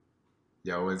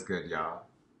Yo, what's good, y'all?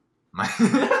 My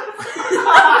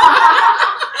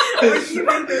Where do you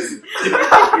make this?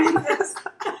 Where do you make this?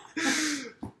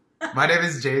 My name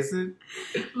is Jason.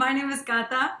 My name is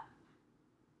Cata.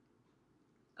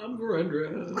 I'm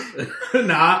Virendra.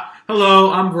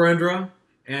 Hello, I'm Virendra.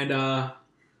 And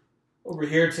over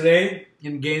here today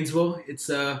in Gainesville, it's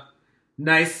a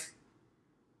nice,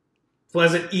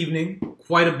 pleasant evening.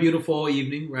 Quite a beautiful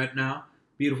evening right now.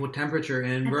 Beautiful temperature.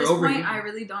 And At we're this over point, here. I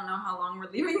really don't know how long we're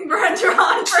leaving Virendra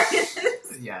on for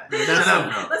this. Yeah,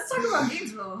 That's Let's talk about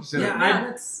Gainesville.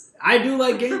 Yeah, I do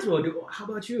like Gainesville. How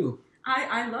about you?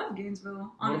 I love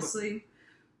Gainesville, honestly.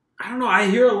 I don't know. I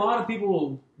hear a lot of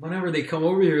people whenever they come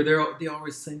over here. They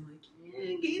always saying like,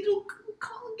 "Yeah, Gainesville's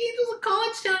a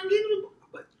college town." Gainesville,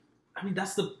 but I mean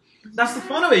that's the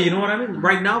fun of it. You know what I mean?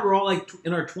 Right now we're all like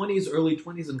in our 20s, early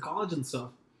 20s in college and stuff.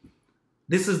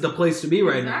 This is the place to be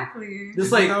right now. Exactly.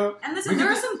 This like, And listen, there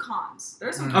are some cons. There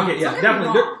are some okay, cons. yeah, Don't get me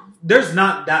definitely. wrong. There's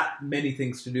not that many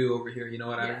things to do over here. You know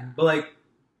what I mean? But like,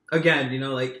 again, you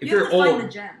know, like if You have you're to old, find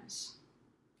the gems.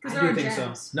 I Because there do are think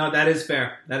gems. so. No, that is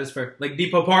fair. That is fair. Like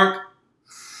Depot Park.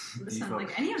 Listen, Depot.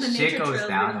 like any of the Shit nature goes trails we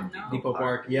down don't in know. Depot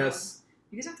Park, yes.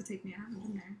 You guys have to take me. I haven't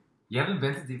been there. You haven't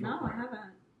been to Depot No, Park? I haven't.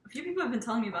 A few people have been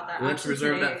telling me about that. Let's actually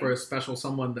reserve today. that for a special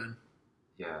someone then.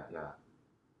 Yeah.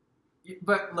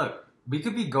 But look, we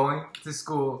could be going to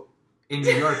school in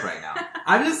New York right now.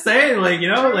 I'm just saying, like, you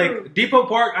know, True. like Depot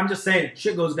Park. I'm just saying,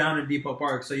 shit goes down in Depot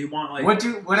Park. So you want like, What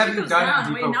have Shit you goes done down.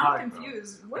 in Depot Wait, now Park? I'm Bro?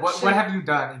 confused. What have you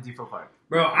done in Depot Park?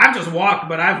 bro? I've just walked,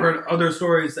 but I've heard other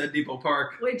stories at Depot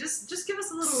Park. Wait, just give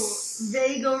us a little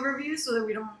vague overview so that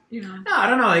we don't, you know. No, I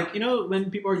don't know, like, you know,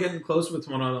 when people are getting close with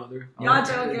one another.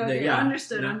 Gotcha, okay. Yeah,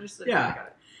 Understood, you know? understood. Yeah. I got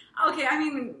it. Okay, I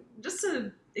mean, just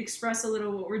to express a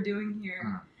little what we're doing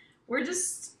here, we're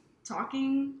just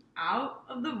talking out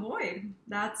of the void.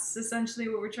 That's essentially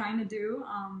what we're trying to do.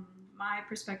 My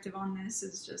perspective on this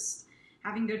is just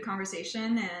having good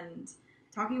conversation and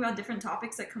talking about different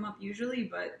topics that come up usually,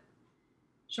 but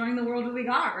showing the world what we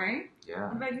got, right? Yeah.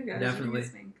 What about you guys? Definitely. What do you guys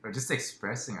think? We're just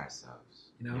expressing ourselves.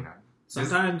 You know?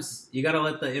 Sometimes you gotta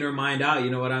let the inner mind out. You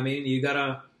know what I mean? You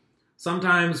gotta.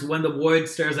 Sometimes when the void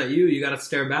stares at you, you gotta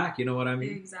stare back. You know what I mean?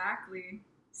 Exactly.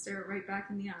 Stare right back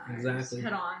in the eyes. Exactly.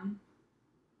 Head on.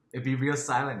 It'd be real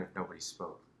silent if nobody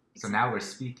spoke. So now we're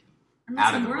speaking. And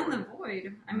Out listen, of the we're in void. the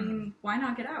void. I mean, why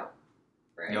not get out?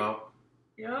 Right?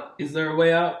 Yup. Is there a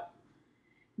way out?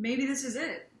 Maybe this is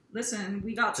it. Listen,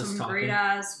 we got Just some talking. great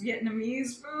ass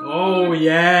Vietnamese food. Oh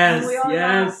yes, And we all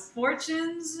yes. got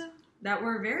fortunes that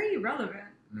were very relevant.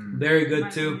 Very good My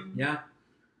too. opinion. Yeah.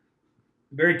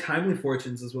 Very timely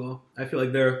fortunes as well. I feel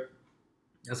like they're,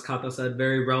 as Cata said,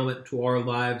 very relevant to our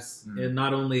lives, and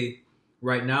not only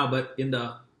right now, but in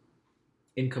the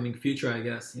incoming future. I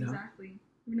guess you know. Exactly.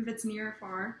 Even if it's near or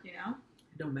far, you know,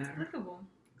 It don't it's matter. applicable.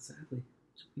 Exactly.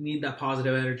 We need that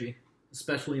positive energy,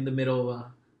 especially in the middle of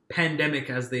a pandemic,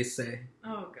 as they say.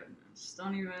 Oh goodness!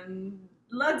 Don't even.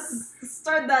 Let's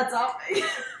start that topic.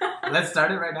 Let's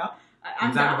start it right now. I'm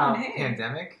You talk down. about Hey,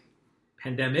 pandemic.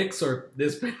 Pandemics or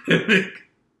this pandemic?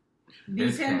 the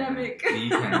This pandemic. The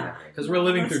pandemic. Because we're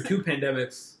living through two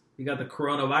pandemics. We got the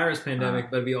coronavirus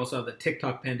pandemic, but we also have the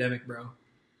TikTok pandemic, bro.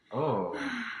 Oh.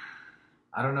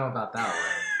 I don't know about that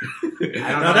one.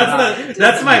 I don't No,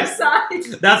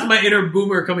 know that's my inner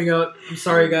boomer coming out. I'm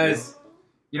sorry, guys.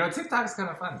 You know, TikTok's kind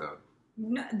of fun, though.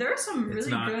 No, there are some It's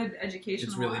really not. good educational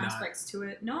It's really not. aspects to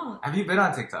it. No, Have you been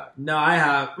on TikTok? No, I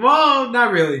have. Well,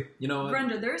 not really. You know what?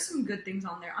 Brenda, there are some good things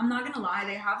on there. I'm not gonna lie,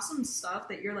 they have some stuff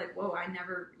that you're like, whoa, I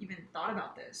never even thought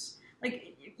about this.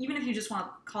 Like, even if you just want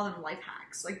to call them life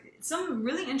hacks, like some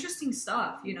really interesting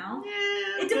stuff, you know?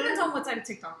 Yeah, It depends on what side of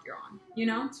TikTok you're on, you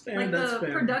know? That's fair, Like that's the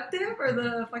fair. productive or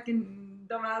the fucking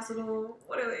dumbass little,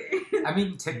 what are they? I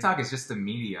mean, TikTok is just a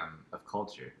medium of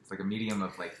culture. It's like a medium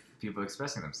of, like, people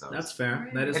expressing themselves. That's fair.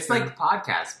 Right. That is It's fair. like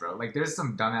podcasts, bro. Like, there's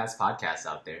some dumbass podcasts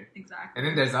out there. Exactly. And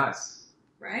then there's us.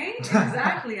 Right?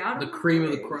 Exactly. Out the of cream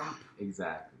of the way. crop.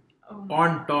 Exactly. Oh my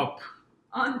On God. top.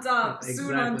 On top.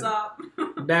 Soon on Exactly.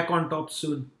 top. Back on top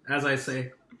soon, as I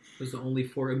say. There's the only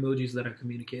 4 emojis that I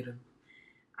communicated.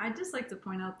 I'd just like to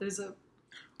point out there's a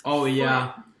Oh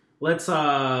yeah. Let's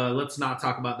not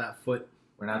talk about that foot.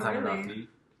 We're not talking about Really? feet.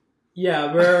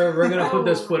 Yeah, we're gonna put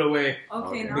this Oh. foot away. Okay,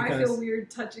 Okay. now I Because- feel weird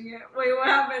touching it. Wait, what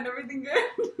happened? Everything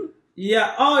good?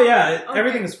 Yeah. Oh yeah. Okay.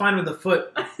 Everything is fine with the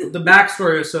foot. The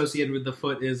backstory associated with the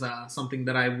foot is something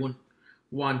that I wouldn't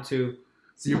want to.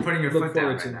 So you're putting your Look foot down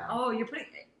forward right to. now. Oh, you're putting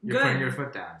it. You're Good. putting your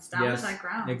foot down. Establish that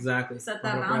ground. Exactly. Set Pump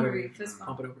that it up boundary. right Fist over.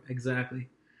 bump. Pump it over. Exactly.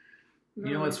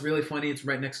 You know what's really funny? It's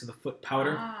right next to the foot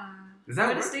powder. Does that How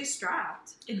to work? stay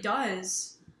strapped. It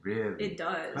does. Really? It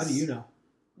does. How do you know?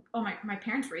 Oh, my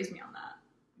parents raised me on that.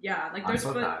 Yeah, like On there's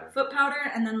foot powder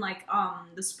and then like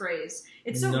the sprays.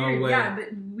 It's so No weird. way. Yeah, but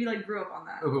we like grew up on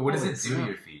that. Oh, but what does it Always. do to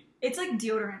your feet? It's like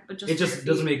deodorant, but just It for just your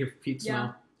doesn't feet. make your feet smell.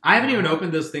 Yeah. I haven't even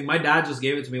opened this thing. My dad just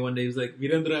gave it to me one day. He was like,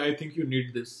 Virendra, I think you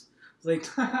need this. It's like,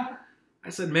 I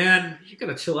said, man, you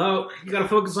gotta chill out. You gotta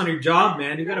focus on your job,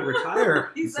 man. You gotta retire.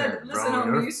 He said, "Listen, "Bro, homie,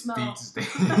 your you smell." feet stink."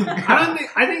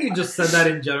 I think he just said that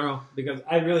in general because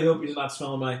I really hope he's not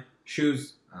smelling my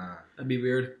shoes. That'd be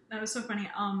weird. That was so funny.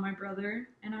 My brother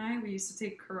and I, we used to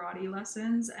take karate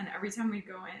lessons, and every time we'd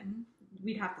go in,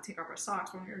 we'd have to take off our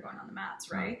socks when we were going on the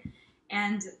mats, right?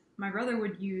 And my brother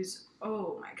would use,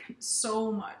 oh my god,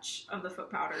 so much of the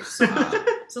foot powder, so much.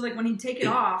 So like when he'd take it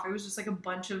off, it was just like a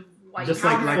bunch of white Just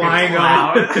powder. like flying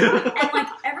out. And like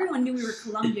everyone knew we were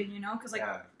Colombian, you know, because like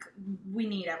we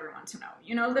need everyone to know,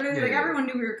 you know, literally like everyone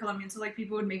knew we were Colombian. So like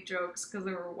people would make jokes because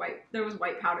there was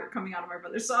white powder coming out of my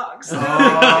brother's socks. Oh,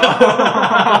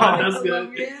 that's good.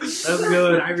 Colombians. That's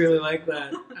good. I really like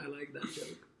that. I like that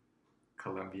joke.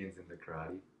 Colombians in the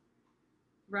karate.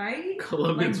 Right?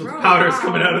 Colombians Like, with bro, powders wow.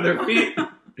 coming out of their feet.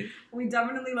 We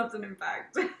definitely left an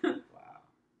impact. Wow.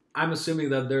 I'm assuming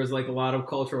that there's like a lot of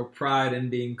cultural pride in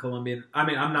being Colombian. I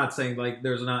mean, I'm not saying like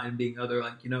there's not in being other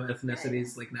like, you know,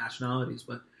 ethnicities, like nationalities,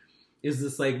 but is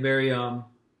this like very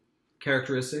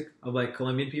characteristic of like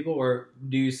Colombian people, or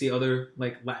do you see other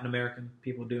like Latin American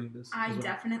people doing this? I as well?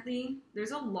 definitely,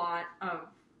 there's a lot of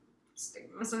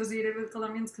stigma associated with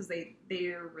Colombians because they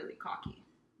are really cocky.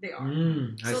 They are.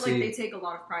 I So see. like they take a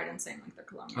lot of pride in saying like they're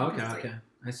Colombian. 'cause, Okay, like, okay.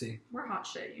 I see. we're hot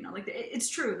shit, you know. Like it's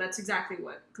true. That's exactly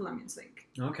what Colombians think.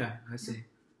 Okay, I see.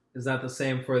 Is that the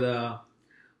same for the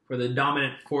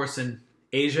dominant force in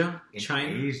Asia, In China?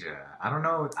 Asia, I don't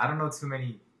know too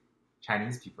many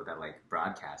Chinese people that like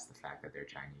broadcast the fact that they're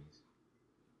Chinese.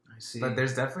 I see. But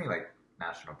there's definitely like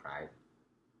national pride.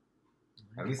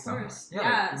 At least somewhere. course. Yeah.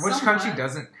 Yeah, like, which somewhat. country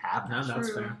doesn't have No, national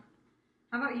that's True. fair.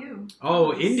 How about you?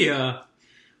 Oh, India.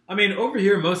 I mean, over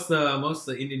here, most of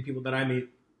the Indian people that I meet,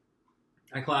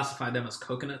 I classify them as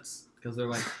coconuts because they're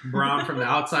like brown from the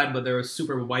outside, but they're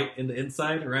super white in the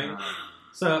inside, right?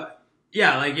 So,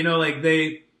 yeah, like, you know, like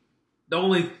the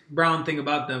only brown thing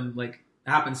about them, like,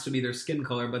 happens to be their skin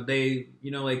color, but they,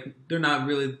 you know, like, they're not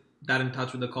really that in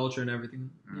touch with the culture and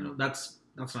everything. You know, that's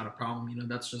not a problem. You know,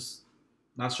 that's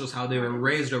just how they were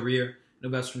raised over here in a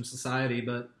Western society.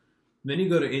 But when you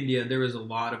go to India, there is a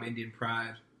lot of Indian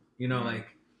pride. You know, like,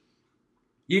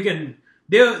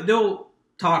 they'll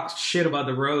talk shit about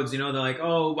the roads, you know, they're like,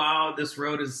 oh wow, this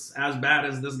road is as bad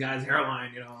as this guy's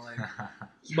hairline, you know, like,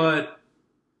 but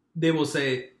they will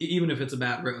say, even if it's a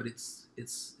bad road, it's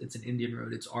an Indian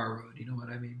road, it's our road, you know what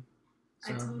I mean?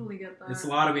 So I totally get that. it's a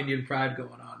lot of Indian pride going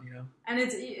on, you know. And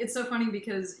it's so funny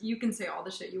because you can say all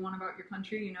the shit you want about your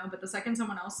country, you know, but the second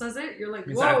someone else says it, you're like,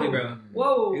 whoa, Exactly, bro.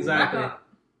 whoa, Exactly. back up.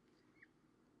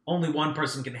 Only one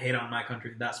person can hate on my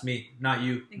country, that's me, not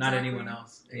you, not Exactly. anyone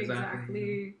else.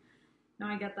 Exactly. No,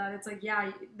 I get that. It's like,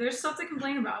 yeah, there's stuff to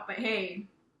complain about, but hey,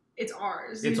 it's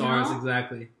ours. It's you ours, know?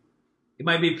 exactly. It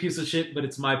might be a piece of shit, but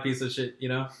it's my piece of shit, you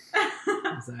know?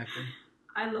 Exactly.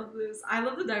 I love this. I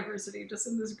love the diversity just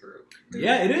in this group.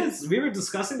 Yeah, it is. We were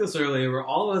discussing this earlier. We're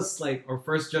all of us like our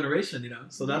first generation, you know?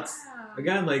 So that's,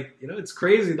 again, like, you know, it's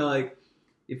crazy that like,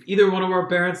 if either one of our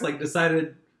parents like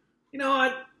decided, you know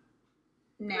what?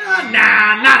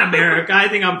 Nah, not America. I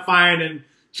think I'm fine in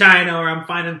China, or I'm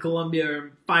fine in Colombia, or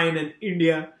I'm fine in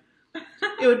India.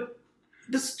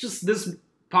 This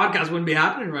podcast wouldn't be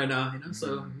happening right now, you know?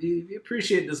 So we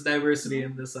appreciate this diversity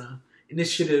and this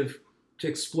initiative to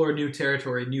explore new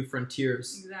territory, new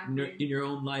frontiers in your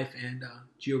own life and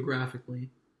geographically.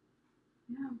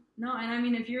 Yeah. No, and I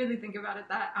mean, if you really think about it,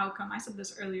 that outcome, I said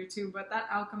this earlier too, but that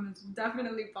outcome is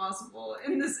definitely possible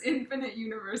in this infinite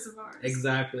universe of ours.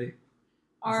 Exactly.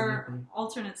 Our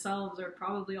alternate selves are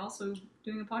probably also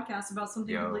doing a podcast about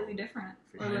something completely different.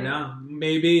 Or like, Yeah,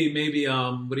 maybe,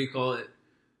 what do you call it?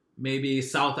 Maybe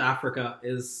South Africa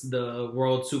is the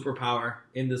world superpower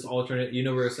in this alternate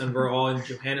universe, and we're all in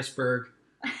Johannesburg.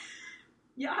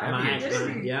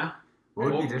 Yeah. What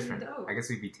would be That'd be different? dope. I guess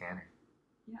we'd be tanner.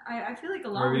 Yeah, I feel like a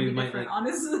lot Or would we be might, different, like,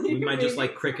 honestly. We might just Maybe.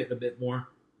 like cricket a bit more.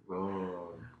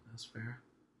 Whoa. Yeah, that's fair.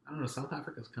 I don't know. South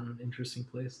Africa's kind of an interesting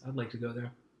place. I'd like to go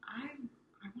there. I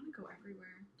want to go everywhere.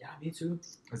 Yeah, me too.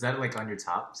 Is that like on your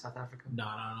top, South Africa? No.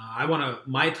 I want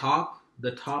to.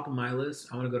 The top of my list.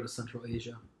 I want to go to Central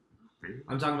Asia. Really?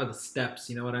 I'm talking about the steppes.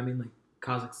 You know what I mean? Like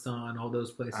Kazakhstan, all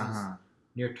those places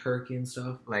near Turkey and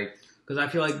stuff. Like, because I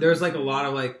feel like there's like a lot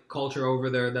of like culture over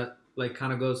there that like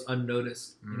kind of goes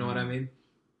unnoticed. You know what I mean?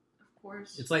 Of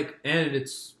course. It's like, and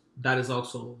that is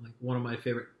also like one of my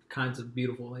favorite kinds of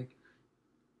beautiful like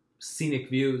scenic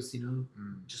views, you know,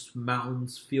 just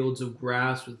mountains, fields of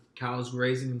grass with cows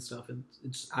grazing and stuff, and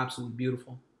it's absolutely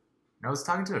beautiful. I was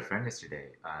talking to a friend yesterday,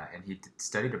 and he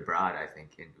studied abroad, I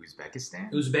think, in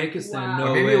Uzbekistan. Wow. No,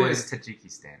 or maybe it was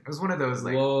Tajikistan. It was one of those,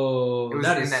 like... Whoa, it was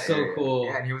that in is that so area. cool.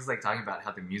 Yeah, and he was, like, talking about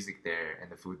how the music there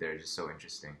and the food there is just so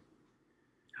interesting.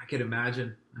 I could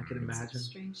imagine. It's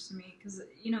strange to me, because,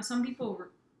 you know, some people,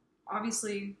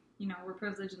 obviously, you know, we're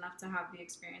privileged enough to have the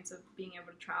experience of being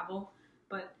able to travel,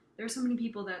 but there are so many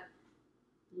people that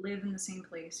live in the same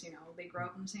place, you know, they grow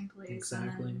up in the same place, Exactly.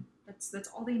 and then that's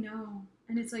all they know,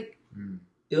 and it's like,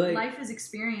 like life is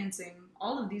experiencing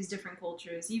all of these different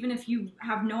cultures, even if you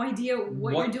have no idea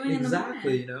what you're doing in the moment.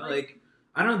 Exactly, you know, like,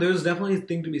 I don't know, there's definitely a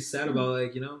thing to be said about,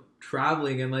 like, you know,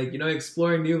 traveling and, like, you know,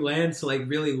 exploring new lands to, like,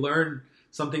 really learn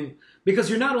something, because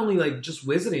you're not only, like, just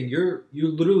visiting, you're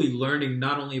literally learning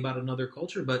not only about another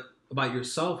culture, but about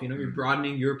yourself, you know, you're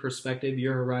broadening your perspective,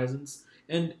 your horizons,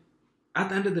 and at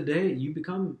the end of the day, you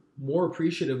become more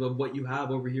appreciative of what you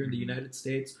have over here in the United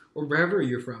States or wherever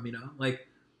you're from, you know? Like,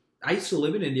 I used to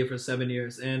live in India for 7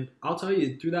 years, and I'll tell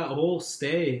you, through that whole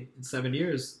stay in 7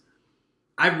 years,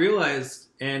 I realized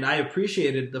and I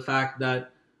appreciated the fact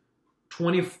that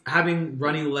having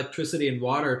running electricity and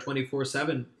water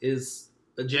 24/7 is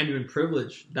a genuine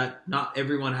privilege that not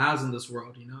everyone has in this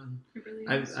world, you know? And It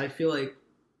really is. I feel like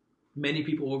many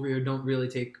people over here don't really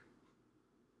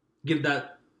give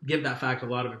that fact a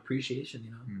lot of appreciation, you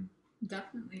know?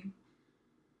 Definitely.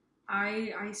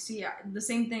 I see the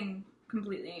same thing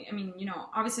completely. I mean, you know,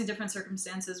 obviously different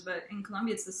circumstances, but in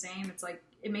Colombia it's the same. It's like,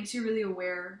 it makes you really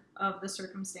aware of the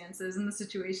circumstances and the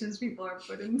situations people are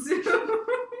put into.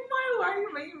 Why are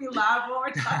you making me laugh while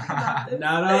we're talking about this? No,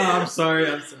 I'm sorry.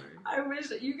 I wish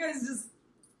that you guys just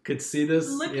could see this.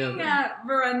 Looking at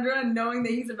Virendra and knowing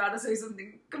that he's about to say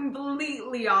something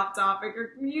completely off topic,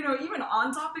 or, you know, even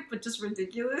on topic, but just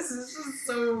ridiculous. It's just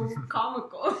so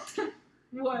comical.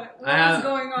 What is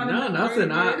going on? No, in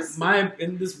nothing.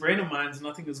 In this brain of mine,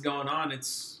 nothing is going on.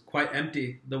 It's quite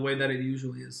empty, the way that it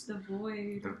usually is. The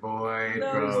void. The void, The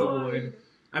bro. void.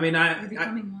 I mean, You're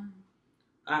becoming one.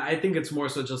 I think it's more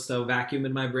so just a vacuum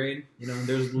in my brain. You know,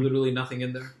 there's literally nothing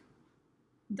in there.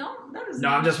 That is No,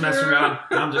 I'm just messing around.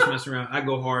 I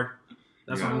go hard.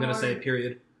 That's what I'm going to say,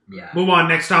 period. Yeah. Move on,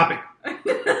 next topic.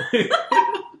 I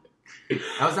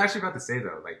was actually about to say,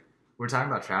 though, like, we're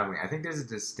talking about traveling. I think there's a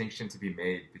distinction to be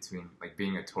made between, like,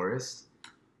 being a tourist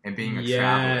and being a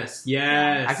traveler.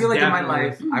 Yes. I feel like definitely.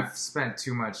 in my life, I've spent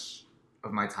too much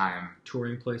of my time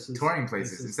touring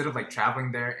places instead of, like,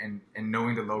 traveling there and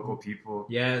knowing the local people.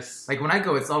 Yes. Like, when I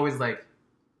go, it's always, like,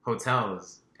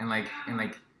 hotels and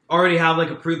already have, like,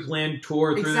 a pre-planned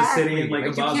tour through the city and, like,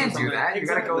 a bus. You can't do or that. You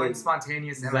gotta go in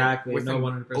spontaneous and, like, with an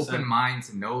 100%. open mind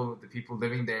to know the people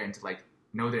living there and to, like,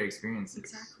 know their experiences.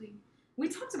 Exactly. We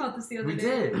talked about this the other We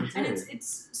day. did. And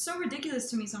it's so ridiculous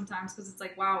to me sometimes, because it's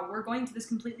like, wow, we're going to this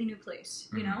completely new place,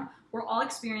 you know? We're all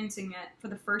experiencing it for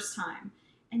the first time.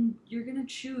 And you're going to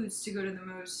choose to go to the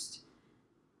most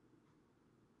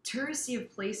touristy of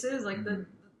places, like the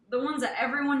ones that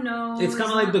everyone knows. It's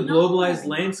kind of like the globalized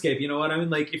landscape, you know what I mean?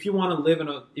 Like, if you want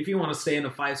to stay in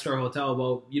a 5-star hotel,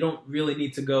 well, you don't really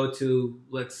need to go to,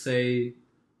 let's say,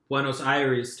 Buenos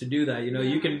Aires to do that. You know,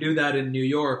 you can do that in New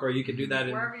York, or you can do that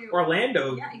in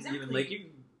Orlando. Yeah, exactly. Even,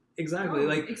 like, exactly.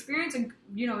 Like, experience a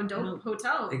dope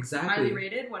hotel. Exactly. Highly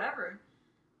rated, whatever.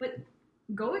 But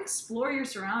go explore your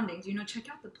surroundings. You know, check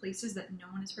out the places that no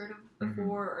one has heard of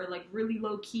before, or, like, really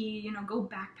low key. You know, go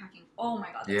backpacking. Oh my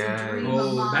god, that's a dream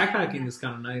of mine. Backpacking is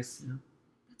kind of nice. You know?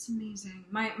 That's amazing.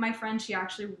 My friend, she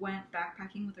actually went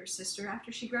backpacking with her sister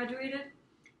after she graduated,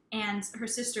 and her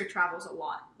sister travels a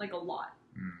lot.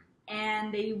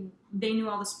 And they knew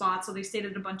all the spots, so they stayed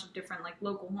at a bunch of different, like,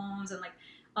 local homes, and, like,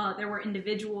 there were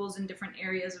individuals in different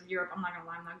areas of Europe. I'm not gonna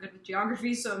lie, I'm not good with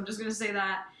geography, so I'm just gonna say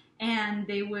that. And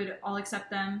they would all accept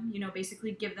them, you know,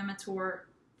 basically give them a tour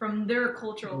from their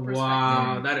cultural perspective.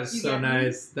 Wow, that is so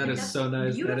nice. That is so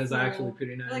nice. Beautiful. That is actually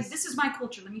pretty nice. Like, this is my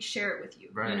culture, let me share it with you.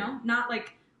 Right. You know? Not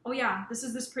like, oh yeah, this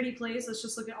is this pretty place, let's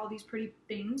just look at all these pretty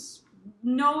things.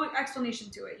 No explanation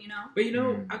to it, you know? But, you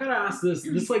know, I gotta ask this.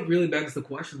 This, like, really begs the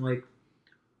question, like,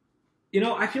 you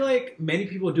know, I feel like many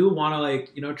people do want to,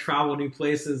 like, you know, travel new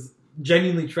places,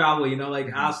 genuinely travel, you know, like,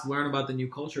 learn about the new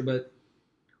culture, but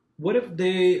what if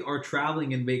they are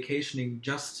traveling and vacationing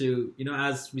just to, you know,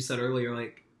 as we said earlier,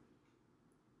 like,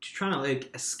 to try to,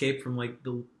 like, escape from, like,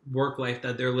 the work life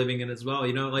that they're living in as well,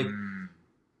 you know, like,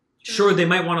 sure, they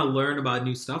might want to learn about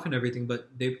new stuff and everything, but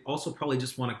they also probably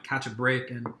just want to catch a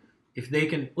break. And if they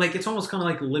can, like, it's almost kind of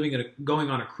like going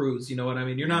on a cruise, you know what I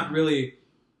mean? You're not really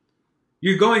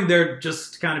you're going there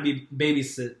just to kind of be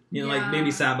babysit, like Yeah.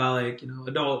 babysat by like,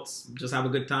 adults, just have a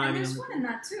good time. And there's fun in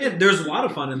that too. Yeah, there's a lot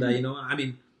of fun in that, I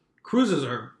mean, cruises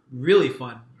are really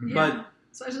fun, but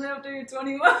especially after you're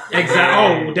 21.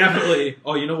 exactly. Oh, definitely.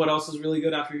 Oh, you know what else is really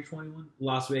good after you're 21?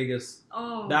 Las Vegas.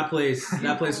 Oh, That place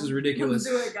is ridiculous.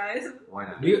 Let's do it, guys. Why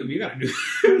not? We gotta do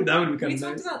it. That would be kind We of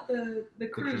talked nice. about the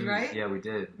cruise, right? Yeah, we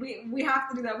did. We have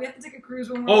to do that. We have to take a cruise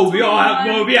when we're Oh, we all have.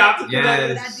 21. Well, we have to do that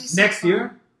Yes. That'd be so next fun.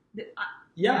 year. Yeah.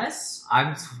 Yes.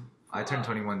 I turned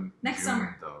 21 Next June,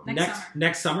 summer. though.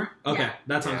 Next Summer. Okay, Yeah.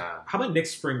 that sounds. Yeah. How about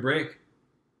next spring break?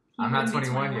 I'm not You would be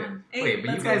 21 yet. Hey, Wait, but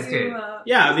you let's guys get could.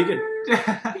 Yeah, we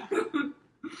could.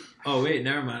 Oh wait,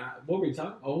 never mind. What were we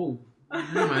talking? Oh,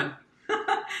 never mind.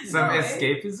 Some No,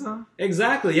 escapism?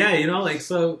 Exactly. Yeah, like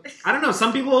so. I don't know.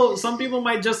 Some people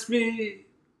might just be,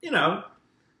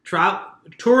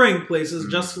 touring places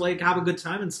just to, like have a good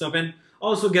time and stuff, and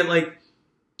also get like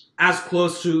as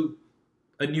close to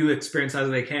a new experience as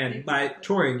they can by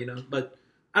touring. But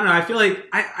I don't know. I feel like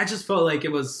I just felt like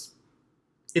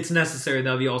it's necessary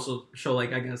that we also show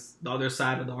like I guess the other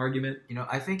side of the argument.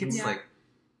 I think it's Yeah. like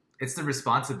it's the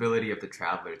responsibility of the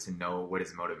traveler to know what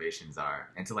his motivations are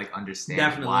and to like understand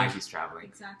Definitely. why he's traveling.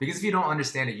 Exactly. Because if you don't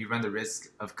understand it, you run the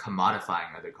risk of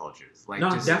commodifying other cultures. Like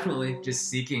No, just, definitely. just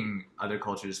seeking other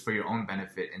cultures for your own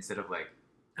benefit instead of like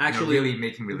Actually, really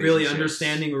making relationships. really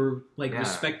understanding or like Yeah.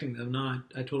 respecting them. No,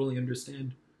 I totally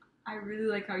understand. I really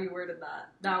like how you worded that.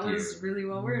 That Thank was really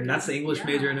well worded. That's the English Yeah.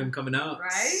 major in him coming out.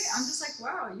 Right? I'm just like,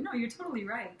 wow, you're totally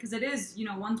right. Because it is,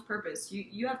 one's purpose.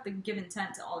 You have to give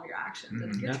intent to all of your actions.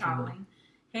 And if you're Definitely. traveling,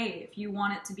 hey, if you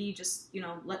want it to be just,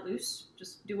 let loose,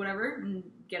 just do whatever and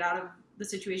get out of the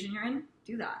situation you're in,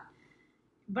 do that.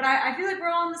 But I feel like we're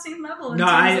all on the same level in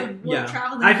terms of what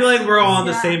traveling I feel like we're all on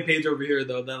the Yeah. same page over here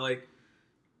though. That like,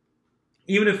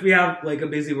 even if we have like a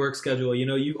busy work schedule,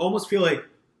 you almost feel like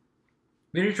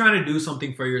when you're trying to do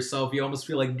something for yourself, you almost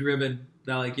feel like driven.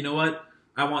 That like, you know what?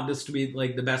 I want this to be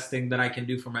like the best thing that I can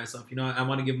do for myself. I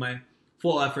want to give my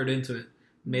full effort into it.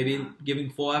 Maybe Yeah. giving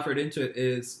full effort into it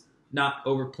is not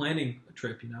over planning a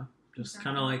trip. Just Exactly.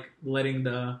 kind of like letting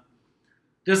the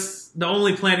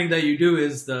only planning that you do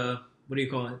is the what do you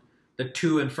call it? The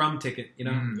to and from ticket.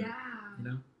 Mm. Yeah. You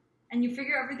know? And you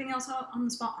figure everything else out on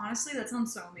the spot. Honestly, that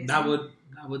sounds so amazing. That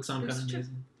would sound It's kind of just-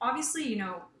 amazing. Obviously,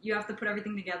 you have to put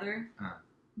everything together. Uh.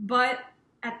 But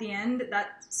at the end,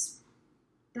 that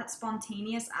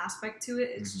spontaneous aspect to it,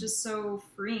 it's Mhm. just so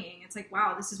freeing. It's like,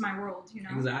 wow, this is my world,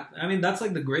 Exactly. I mean, that's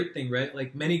like the great thing, right?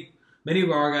 Like many of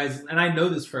our guys, and I know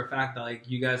this for a fact that like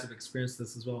you guys have experienced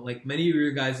this as well. Like many of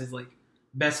your guys' like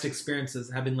best experiences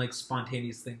have been like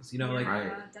spontaneous things. Like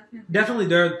Right. Definitely.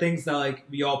 there are things that like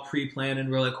we all pre-plan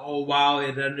and we're like, oh wow,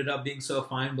 it ended up being so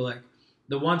fine. But like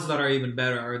the ones that are even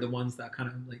better are the ones that kind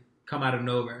of like come out of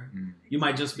nowhere. Mm. You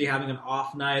might just be having an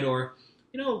off night or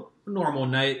a normal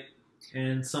night,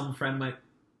 and some friend might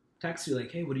text you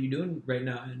like, hey, what are you doing right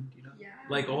now? And Yeah.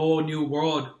 like a whole new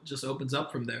world just opens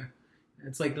up from there.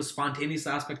 It's like the spontaneous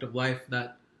aspect of life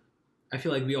that I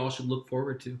feel like we all should look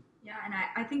forward to. Yeah, and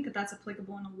I think that that's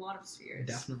applicable in a lot of spheres.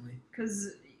 Definitely.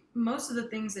 Because most of the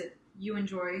things that you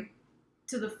enjoy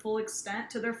to their full extent,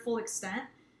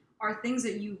 are things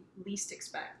that you least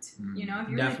expect. Mm. If you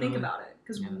really Definitely. think about it.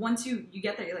 Because Yeah. once you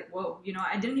get there, you're like, whoa,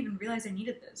 I didn't even realize I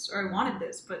needed this or I wanted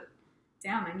this, but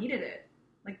damn, I needed it.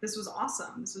 Like, this was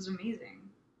awesome. This was amazing.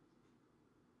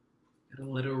 Gotta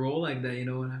let it roll like that, you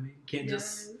know what I mean? Can't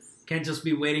just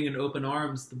be waiting in open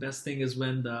arms. The best thing is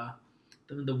when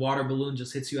the water balloon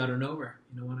just hits you out of nowhere.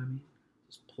 You know what I mean?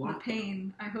 Just The plop.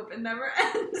 pain. I hope it never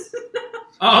ends.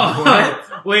 Oh,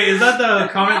 What? wait, is that the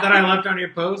comment that I left on your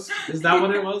post? Is that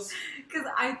what it was? Because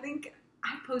I think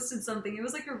I posted something. It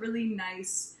was like a really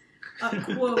nice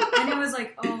quote, and it was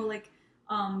like,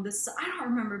 this. I don't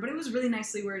remember, but it was really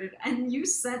nicely worded. And you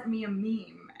sent me a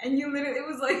meme, and it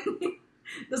was like,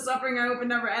 the suffering I hope it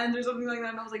never ends, or something like that.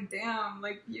 And I was like, damn,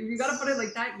 like you got to put it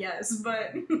like that, yes,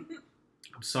 but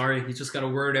I'm sorry, you just gotta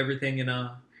word everything in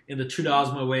the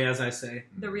Trudosma way, as I say.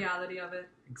 the reality of it,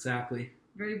 Exactly.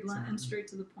 very blunt and Exactly. straight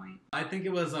to the point. I think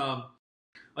it was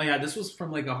this was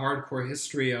from like a hardcore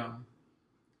history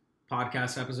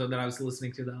podcast episode that I was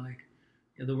listening to that like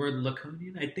the word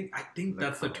laconian. I think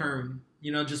that's the term.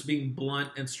 Just being blunt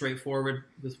and straightforward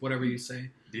with whatever you say.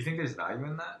 Do you think there's value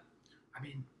in that? I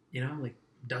mean, like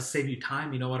does save you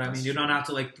time, you know what I That's mean? You true. don't have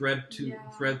to like thread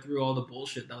through all the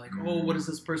bullshit that like, oh, what is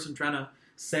this person trying to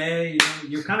say?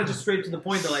 You're kind of just straight to the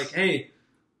point that like, hey,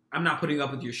 I'm not putting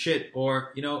up with your shit,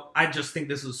 or I just think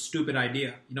this is a stupid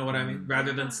idea. You know what I mean?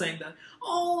 Rather than saying that,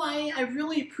 oh, I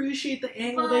really appreciate the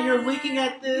angle that you're looking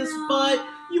at this, but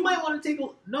you might want to take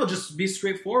no, just be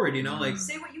straightforward. Like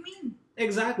Say what you mean.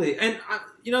 Exactly. And,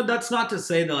 that's not to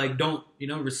say that, like, don't,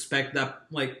 respect that,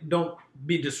 like, don't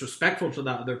be disrespectful to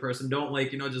that other person. Don't,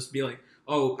 like, just be like,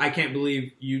 oh, I can't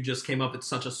believe you just came up with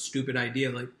such a stupid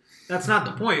idea. Like, that's not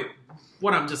the point.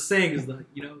 What I'm just saying is that,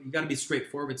 you got to be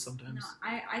straightforward sometimes.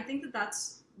 No, I think that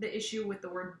that's the issue with the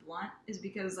word blunt is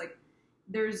because, like,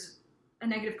 there's a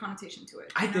negative connotation to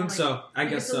it. I think like, so. I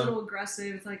guess it's so. It's a little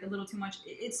aggressive. It's, like, a little too much.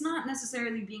 It's not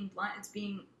necessarily being blunt. It's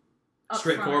being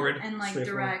straightforward and, like,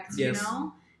 direct, yes.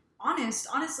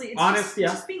 Honestly, it's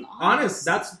just being honest. Honest,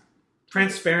 that's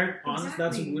transparent. Honest,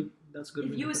 exactly. that's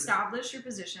good. If you establish your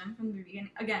position from the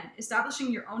beginning, again,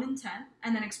 establishing your own intent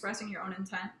and then expressing your own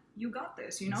intent, you got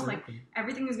this, Exactly. Like,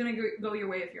 everything is going to go your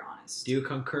way if you're honest. Do you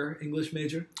concur, English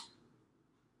major?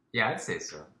 Yeah, I'd say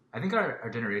so. I think our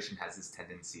generation has this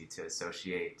tendency to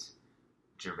associate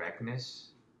directness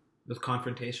with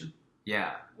confrontation.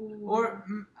 Yeah. Ooh. Or,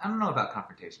 I don't know about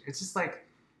confrontation. It's just like,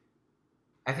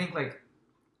 I think like,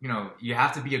 you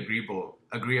have to be agreeable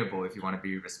if you want to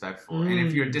be respectful. And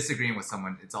if you're disagreeing with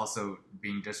someone, it's also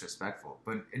being disrespectful.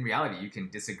 But in reality, you can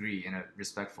disagree in a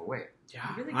respectful way.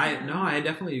 Yeah, really I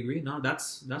definitely agree. No,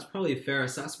 that's probably a fair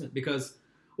assessment because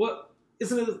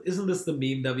isn't this the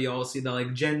meme that we all see that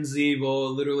like Gen Z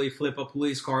will literally flip a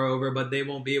police car over, but they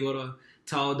won't be able to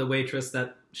tell the waitress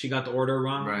that she got the order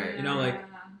wrong. Right.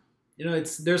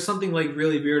 There's something like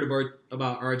really weird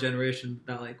about our generation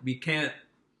that like we can't.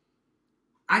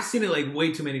 I've seen it like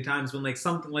way too many times when like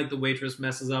something like the waitress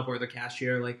messes up or the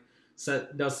cashier like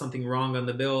does something wrong on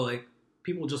the bill, like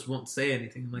people just won't say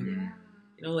anything. Like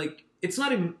like it's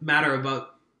not a matter of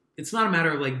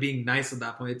like being nice at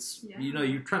that point. It's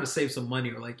you're trying to save some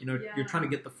money or like you're trying to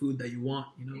get the food that you want.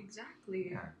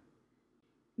 Exactly. Yeah.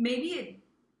 Maybe it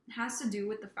has to do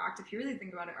with the fact, if you really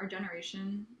think about it, our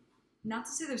generation. Not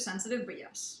to say they're sensitive, but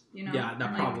yes, Yeah,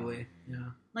 that probably. Yeah.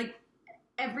 Like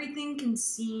everything can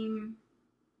seem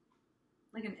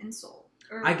like an insult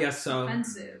or I guess so.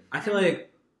 offensive. I feel like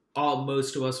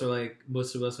most of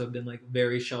us have been like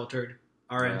very sheltered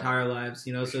our entire lives,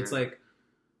 so sure. It's like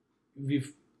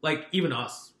we've like even all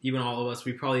of us,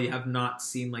 we probably have not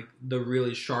seen like the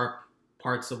really sharp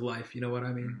parts of life, you know what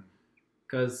I mean?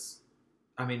 Because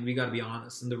we got to be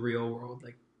honest, in the real world,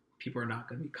 like people are not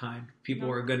going to be kind.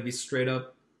 People are going to be straight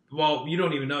up. Well, you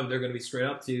don't even know if they're going to be straight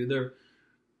up to you.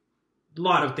 A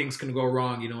lot of things can go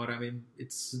wrong, you know what I mean?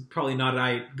 It's probably not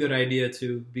a good idea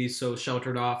to be so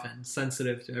sheltered off and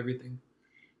sensitive to everything.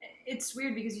 It's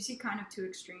weird because you see kind of two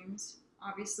extremes,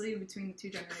 obviously, between the two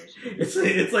generations.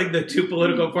 It's like the two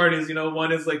political parties,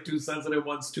 one is like too sensitive,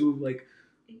 one's too like...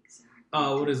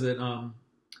 Exactly. What is it? Not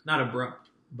abrupt,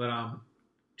 but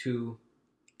too...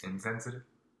 Insensitive?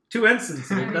 Too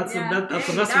insensitive. That's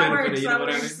the best way to put it, you know what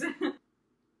I mean?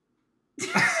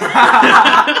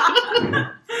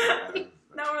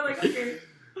 Now we're like, okay.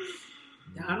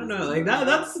 Yeah, I don't know. Like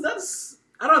that's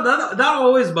I don't know. That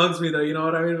always bugs me though, you know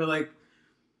what I mean? But like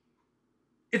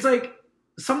it's like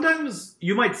sometimes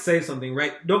you might say something,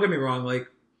 right? Don't get me wrong, like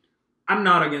I'm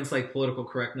not against like political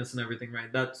correctness and everything,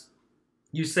 right? That's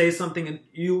you say something and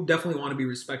you definitely want to be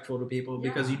respectful to people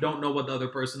because you don't know what the other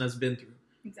person has been through.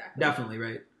 Exactly. Definitely,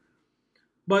 right?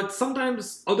 But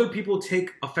sometimes other people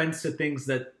take offense to things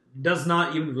that does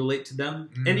not even relate to them.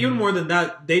 And even more than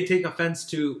that, they take offense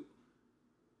to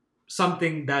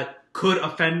something that could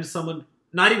offend someone.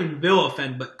 Not even will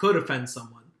offend, but could offend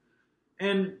someone.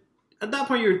 And at that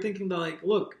point, you're thinking that, like,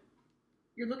 look.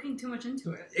 You're looking too much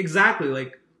into it. Exactly.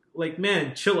 Like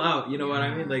man, chill out. You know what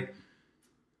I mean? Like,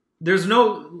 there's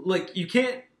no, like, you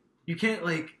can't,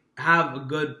 like, have a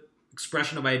good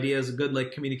expression of ideas, a good,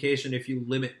 like, communication if you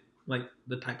limit like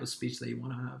the type of speech that you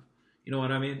want to have. You know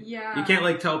what I mean? Yeah. You can't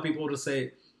like tell people to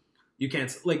say, you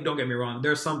can't, like, don't get me wrong.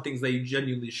 There are some things that you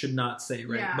genuinely should not say,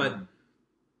 right? Yeah. But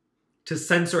to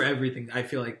censor everything, I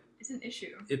feel like it's an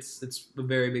issue. It's a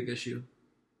very big issue.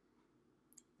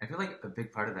 I feel like a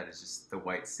big part of that is just the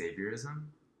white saviorism.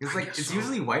 It's like, it's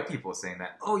usually white people saying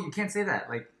that, oh, you can't say that.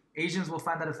 Like, Asians will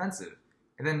find that offensive.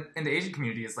 And then in the Asian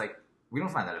community, it's like, we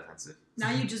don't find that offensive.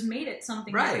 Now you just made it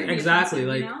something. Right. That could be Exactly.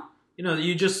 offensive, Like,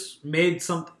 you just made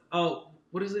something. Oh,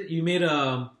 what is it? You made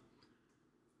a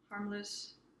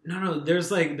harmless. No. There's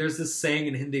this saying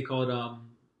in Hindi called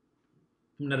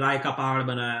 "narai ka pahad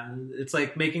banaya." It's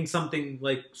like making something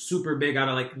like super big out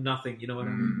of like nothing. You know what I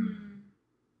mean? Mm-hmm.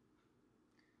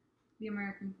 The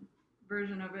American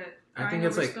version of it. I think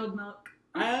it's like spilled milk.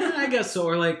 I guess so,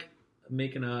 or like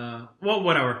making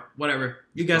whatever.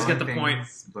 You guys get the point.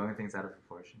 Blowing things out of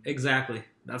proportion. Exactly.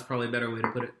 That's probably a better way to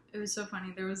put it. It was so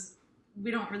funny. We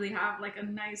don't really have like a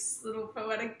nice little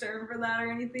poetic term for that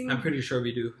or anything. I'm pretty sure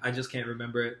we do. I just can't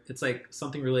remember it. It's like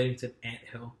something relating to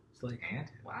anthill. It's like, And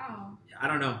Wow. I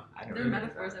don't know. I don't They're know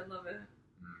metaphors. that. I love it.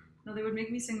 Mm. No, they would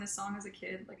make me sing this song as a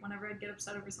kid. Like whenever I'd get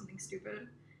upset over something stupid,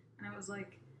 and I was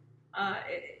like,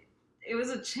 it was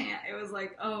a chant. It was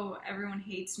like, oh, everyone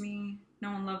hates me.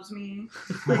 No one loves me.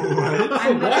 Like,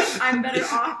 I'm better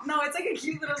off. No, it's like a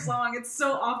cute little song. It's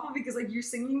so awful because like you're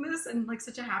singing this in like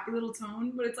such a happy little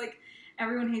tone, but it's like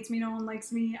everyone hates me, no one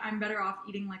likes me. I'm better off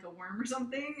eating like a worm or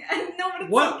something. And no, but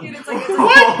it's What? so cute. It's like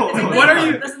What are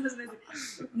you? Listen.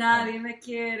 Nadie me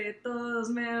quiere, todos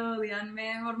me odian,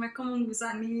 mejor me como un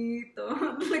gusanito.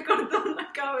 Le corto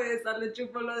la cabeza, le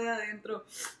chupo lo de adentro.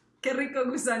 Qué rico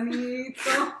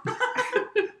gusanito.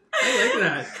 I like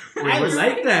that. Wait, I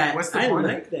like that. what's the I point?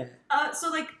 like that. So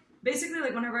like basically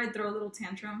like whenever I'd throw a little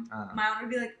tantrum, my aunt would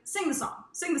be like, sing the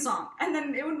song, and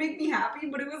then it would make me happy,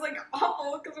 but it was like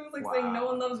awful because it was like saying no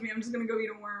one loves me, I'm just gonna go eat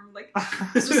a worm. Like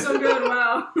it's just so good.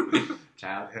 Wow.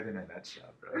 Childhood in a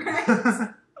nutshell, bro. Right.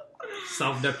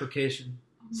 Self-deprecation.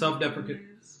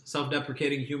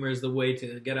 Self-deprecating humor is the way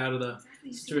to get out of the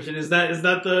Exactly. situation. Is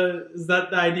that the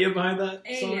idea behind that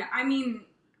song? Hey, I mean,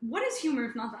 what is humor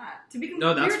if not that? To be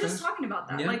No, we that's were just fair. talking about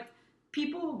that. Yeah. Like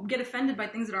people get offended by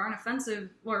things that aren't offensive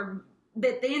or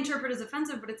that they interpret as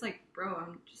offensive, but it's like, bro,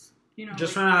 I'm just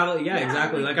Just like, trying to, yeah, yeah,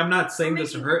 exactly. Like I'm not saying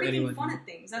this to we're hurt making anyone. fun of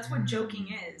things. That's what joking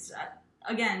is.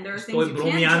 Again, there are Estoy things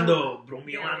you can joke.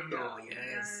 bromeando, yes.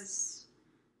 Yes.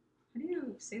 How do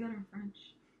you say that in French?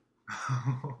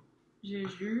 Je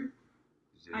joue.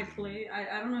 I play.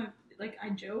 I don't know. Like I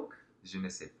joke. Je ne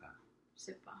sais pas. Je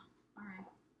sais pas. All right.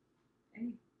 Hey,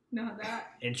 know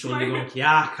that. Entschuldigung,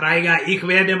 ja, Krieger, ich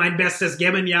werde mein Bestes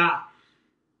geben, ja.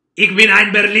 Ich bin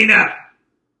ein Berliner.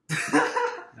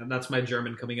 And that's my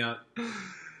German coming out.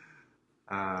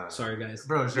 Sorry, guys.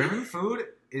 Bro, German food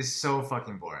is so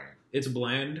fucking boring. It's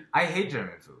bland. I hate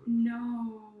German food.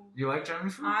 No. You like German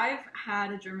food? I've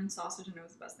had a German sausage and it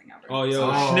was the best thing ever. Oh, yo,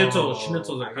 Oh,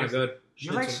 schnitzels are I kind of guess- good.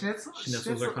 You like schnitzel?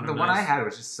 Schnitzels are kind The of one I nice. had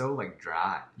was just so like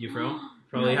dry. You bro? No,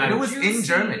 Probably And had it was in juicy.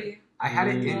 Germany. I had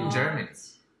it in What? Germany,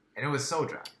 and it was so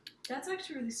dry. That's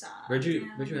actually really sad. Where'd you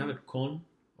Damn. have it? Köln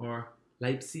or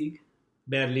Leipzig,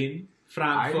 Berlin,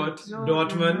 Frankfurt, I don't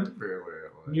Dortmund, remember where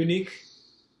it was. Munich,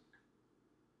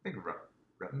 I think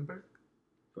Rottenburg.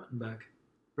 Rottenberg.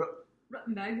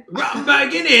 Rottenberg.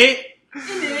 Rottenberg in it.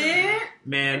 Eh?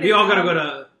 Man, we all gotta go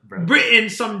to Britain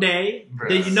someday. Bruh.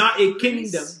 The United Greece.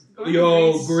 Kingdom. Going to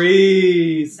Yo, Greece.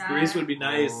 Greece. That- Greece would be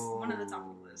nice. Oh. One of the top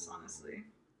of the list, honestly.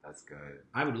 That's good.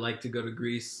 I would like to go to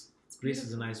Greece. It's Greece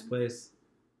is a beautiful. nice place.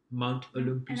 Mount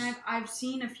Olympus. And I've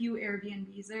seen a few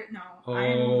Airbnbs there. No. Oh,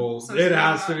 I'm so it scared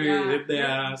has to about- be.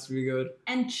 yeah. It has to be good.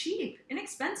 And cheap,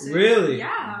 inexpensive. Really?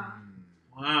 Yeah.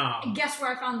 Wow. And guess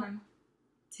where I found them?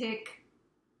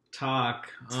 Talk.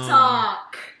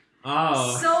 TikTok.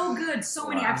 Oh. So good. So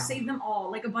many. Wow. I've saved them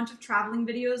all. Like a bunch of traveling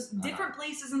videos. Different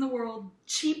places in the world.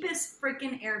 Cheapest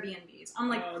freaking Airbnbs. I'm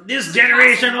like, This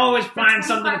generation always That's finds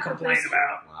something to 25 per complain person.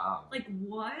 about. Wow. like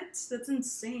what? That's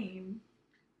insane.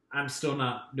 I'm still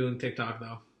not doing TikTok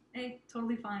though. Hey,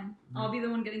 totally fine. I'll be the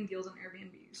one getting deals on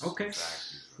Airbnbs. Okay.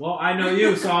 Exactly. Well, I know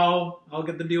you, so I'll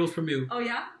get the deals from you. Oh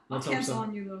yeah? I'll Let's hope cancel so.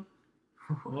 on you though.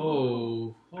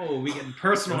 Oh, we getting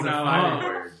personal Those are now. fighting Huh?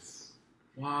 words.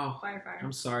 Wow. Fire.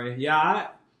 I'm sorry. Yeah, I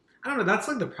don't know. That's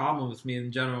like the problem with me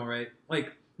in general, right?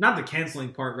 Like, not the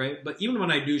canceling part, right? But even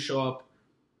when I do show up,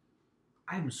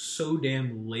 I'm so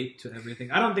damn late to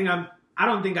everything. I don't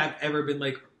think I've ever been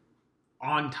like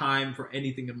on time for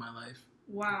anything in my life.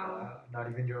 Wow. Not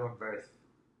even your own birth.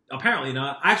 Apparently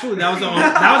not. Actually, that was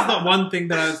the one thing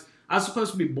that I was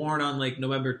supposed to be born on like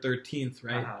November 13th,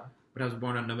 right? Uh-huh. But I was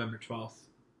born on November 12th,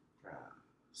 Yeah.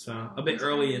 so a bit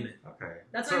early in it. Okay.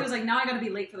 That's So, why he was like, now I gotta be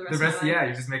late for the rest, the rest. of my Yeah, life.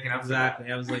 you're just making up. Exactly.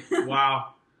 I was like,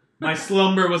 wow. My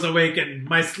slumber was awakened.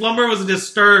 My slumber was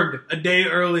disturbed a day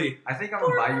early. I think I'm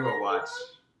gonna buy you a watch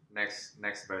next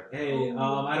birthday. Hey,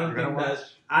 I don't You're gonna think watch? that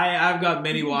I've got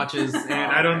many watches, and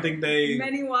I don't think they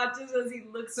Many watches as he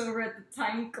looks over at the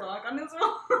tiny clock on his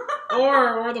wall.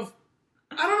 or the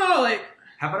I don't know. Like,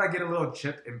 How about I get a little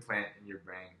chip implant in your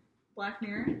brain? Black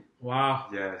Mirror. wow.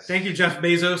 Yes. Thank you, Jeff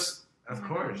Bezos. Of Oh my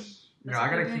course. That's I what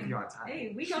gotta we're keep doing. you on time.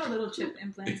 Hey, we got a little chip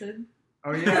implanted.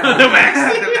 Oh yeah. The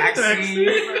vaccine. The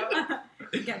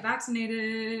vaccine. Get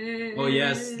vaccinated. Oh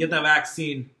yes, get that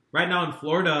vaccine. Right now in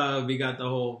Florida, we got the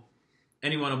whole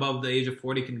anyone above the age of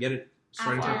 40 can get it.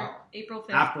 Starting After Wow. April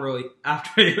 5th.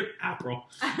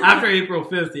 after April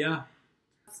 5th, yeah.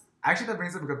 Actually, that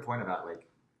brings up a good point about like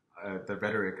the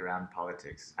rhetoric around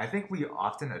politics. I think we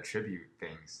often attribute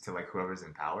things to like whoever's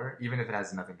in power, even if it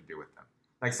has nothing to do with them.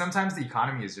 Like sometimes the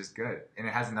economy is just good and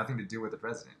it has nothing to do with the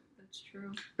president. That's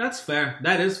true. That's fair.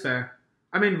 That is fair.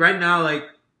 I mean, right now, like,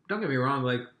 don't get me wrong,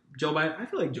 like Joe Biden. I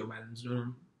feel like Joe Biden's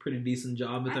doing pretty decent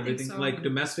job with everything. so. Like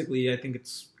domestically, I think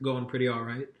it's going pretty all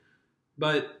right.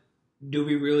 But do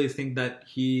we really think that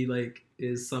he like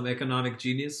is some economic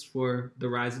genius for the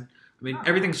rise? I mean,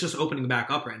 everything's just opening back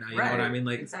up right now. You know what I mean?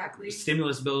 Like,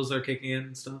 stimulus bills are kicking in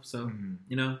and stuff. So,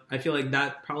 you know, I feel like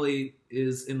that probably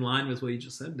is in line with what you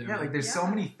just said there. Yeah, like there's so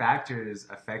many factors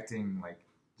affecting like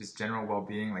just general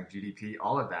well-being, like GDP,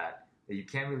 all of that you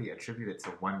can't really attribute it to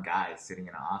one guy sitting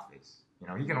in an office. You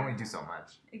know, he can only do so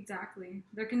much. Exactly.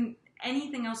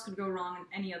 Anything else could go wrong in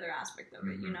any other aspect of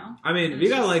it, you know? I mean, we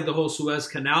got like the whole Suez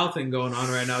Canal thing going on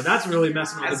right now. That's really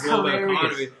messing with the global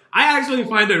economy. I actually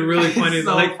find it really funny.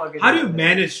 So like, how do you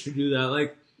manage to do that?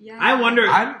 Like, I wonder.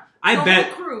 I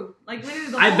bet. Whole crew. Like,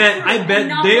 literally the I whole bet. crew. I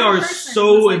bet they are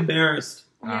so embarrassed.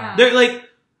 Yeah.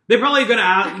 They're probably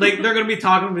gonna they're gonna be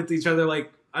talking with each other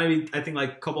like. I mean, I think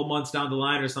like a couple months down the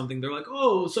line or something, they're like,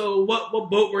 "Oh, so what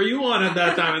boat were you on at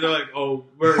that time?" And they're like, "Oh,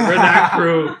 we're that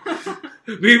crew.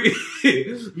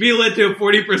 we led to a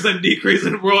 40% decrease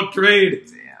in world trade."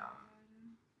 Damn.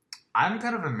 I'm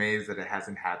kind of amazed that it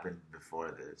hasn't happened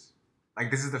before this.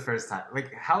 Like, this is the first time.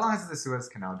 Like, how long has the Suez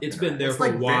Canal been? It's been there for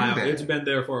a while. It's been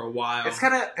there for a while. It's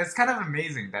kind of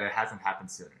amazing that it hasn't happened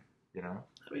sooner. You know.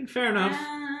 I mean, fair enough.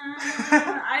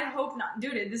 I'd hope not.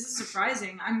 Dude, this is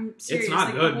surprising. I'm serious. It's not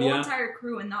like, good, the whole entire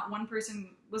crew and not one person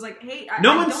was like, hey, I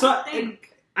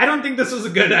don't think this is a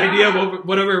good idea,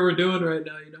 whatever we're doing right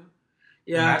now, you know?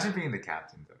 Yeah. Imagine being the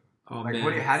captain, though. Oh, like,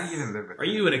 man. How do you even live with Are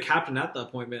you even a captain at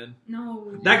that point, man?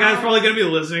 No. That guy's probably going to be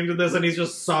listening to this, and he's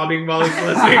just sobbing while he's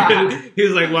listening.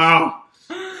 He's like, wow.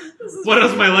 What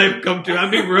does my life come to?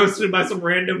 I'm being roasted by some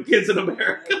random kids in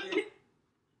America.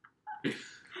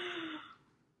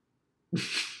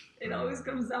 It always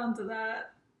comes down to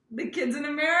that. The kids in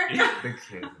America. The kids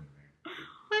in America.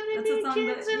 That's a song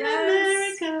that,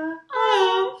 yes. America.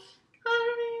 Oh.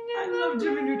 I love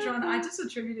Jimmy Neutron. I just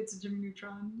attribute it to Jimmy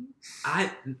Neutron.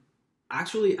 I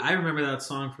remember that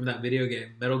song from that video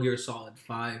game, Metal Gear Solid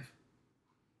 5.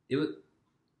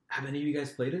 Have any of you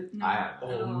guys played it? No. I have.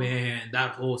 Oh man,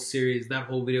 that whole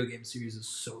video game series is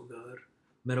so good.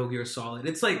 Metal Gear Solid.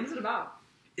 It's like, what is it about?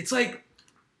 It's like,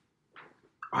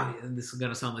 I mean, this is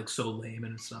gonna sound like so lame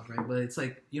and stuff, right? But it's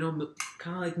like, you know,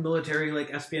 kind of like military,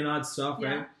 like espionage stuff,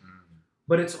 right?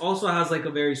 But it also has like a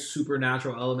very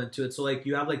supernatural element to it. So like,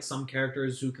 you have like some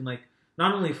characters who can like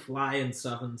not only fly and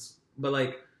stuff, but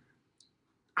like,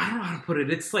 I don't know how to put it.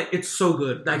 It's like, it's so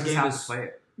good. That game is. To play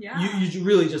it. Yeah. You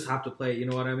really just have to play it. You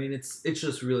know what I mean? It's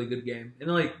just a really good game, and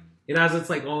like it has its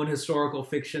like own historical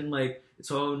fiction, like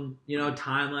its own, you know,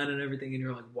 timeline and everything, and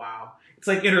you're like, wow. It's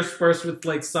like interspersed with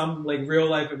like some like real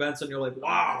life events, and you're like,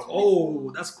 wow,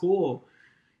 oh, that's cool,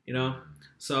 you know.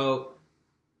 So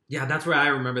yeah, that's where I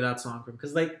remember that song from,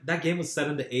 because like that game was set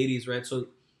in the 80s, right? So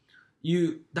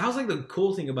that was like the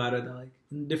cool thing about it, that, like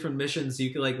in different missions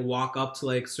you could like walk up to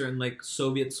like certain like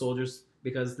Soviet soldiers,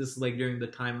 because this is like during the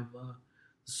time of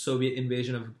Soviet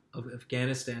invasion of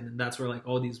Afghanistan, and that's where like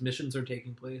all these missions are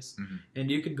taking place.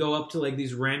 And you could go up to like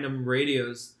these random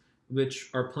radios which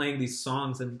are playing these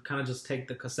songs and kind of just take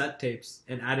the cassette tapes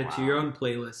and add it to your own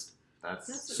playlist.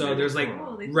 That's so really there's like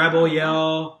cool. Rebel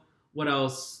Yell, what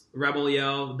else? Rebel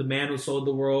Yell, The Man Who Sold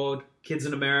the World, Kids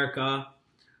in America.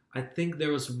 I think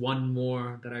there was one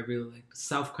more that I really liked.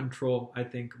 Self Control, I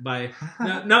think, by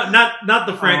not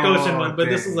the Frank Ocean one, but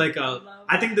this is like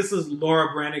I think this is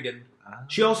Laura Branigan.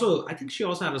 I think she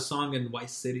also had a song in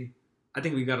Vice City. I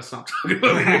think we gotta stop talking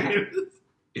about it.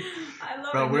 I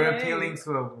love Bro, it. we're appealing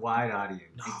to a wide audience.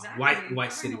 No, Exactly.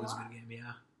 Vice City was a good game,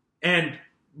 yeah. And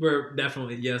we're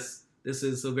definitely, yes, this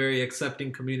is a very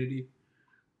accepting community.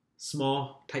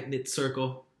 Small, tight-knit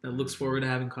circle that looks forward to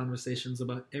having conversations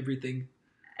about everything.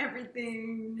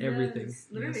 Everything. Yes.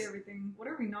 Literally everything. What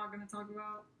are we not going to talk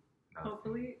about? Nothing.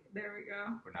 Hopefully. There we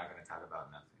go. We're not going to talk about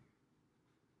nothing.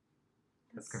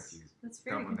 That's confusing. That's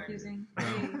very confusing.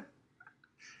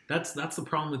 That's the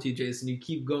problem with you, Jason. You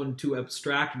keep going too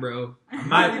abstract, bro.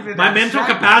 My mental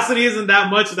capacity isn't that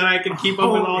much that I can keep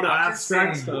up with all the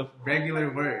abstract stuff.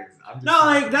 Regular words. No,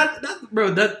 like that,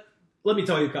 bro. That. Let me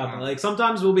tell you, Cata. Like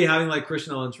sometimes we'll be having like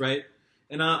Christian lunch, right?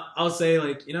 And I'll say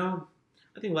like, you know,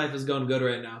 I think life is going good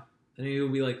right now. And he'll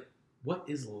be like, "What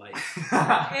is life?"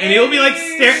 And he'll be like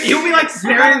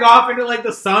staring off into like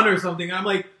the sun or something. And I'm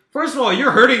like, first of all,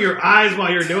 you're hurting your eyes while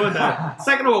you're doing that.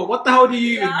 Second of all, what the hell do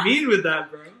you even mean with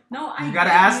that, bro? No, you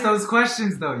gotta ask those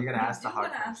questions though. You gotta ask the hard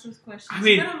questions. Ask those questions. I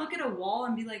mean, you gotta look at a wall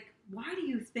and be like, why do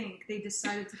you think they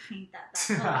decided to paint that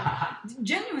color?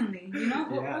 Genuinely, you know,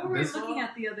 what were we looking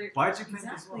at the other? Why'd you paint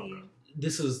this wall?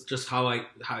 This is just how it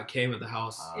came at the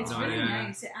house. It's really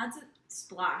nice. It adds a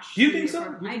splash. Do you think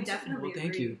so? I definitely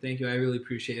agree. Thank you. I really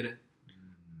appreciate it.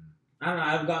 I don't know.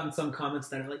 I've gotten some comments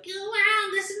that are like, "Oh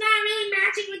wow, this is not really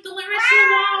matching with the rest of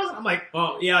the walls." I'm like,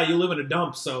 "Oh yeah, you live in a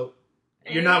dump, so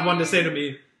you're not one to say to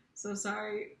me." So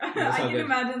sorry. Yeah, I can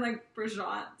imagine like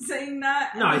Prashant saying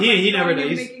that. No, and, he like, never going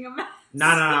and does. making a mess.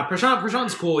 Nah.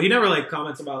 Prashant's cool. He never like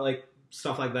comments about like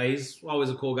stuff like that. He's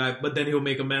always a cool guy, but then he'll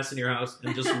make a mess in your house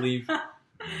and just leave.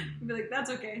 You'd be like,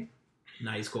 that's okay.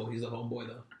 Nah, he's cool. He's a homeboy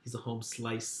though. He's a home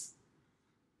slice.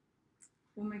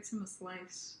 What makes him a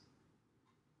slice?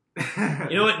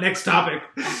 You know what? Next topic.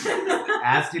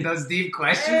 Asking those deep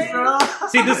questions, bro.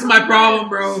 See, this is my problem,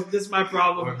 bro. This is my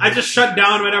problem. I just shut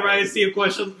down whenever I see a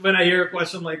question, when I hear a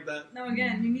question like that. No,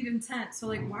 again, you need intent. So,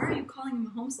 like, why are you calling him a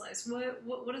home slice?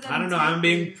 What does that I don't know. intent I'm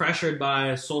being mean? pressured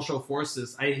by social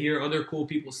forces. I hear other cool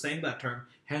people saying that term.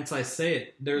 Hence, I say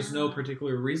it. There's no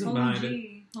particular reason Homie behind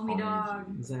G, it. homie dog.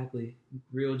 Exactly.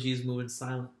 Real G's moving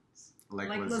silent. Like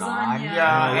lasagna.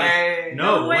 lasagna. Hey.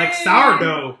 No, No like way.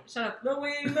 sourdough. Shut up. Lil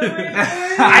Wayne, Lil Wayne.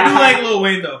 I do like Lil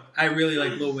Wayne, though. I really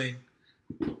like Lil Wayne.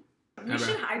 We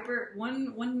should hyper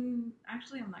one.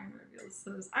 Actually, I'm not gonna reveal this.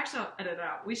 So actually, I'll edit it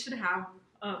out. We should have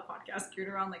a podcast geared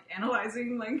around like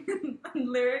analyzing like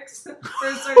lyrics for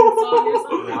a certain song or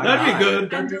something. Why That'd not? be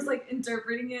good. And just like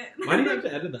interpreting it. Why do you have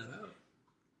to edit that out?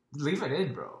 Leave it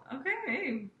in, bro.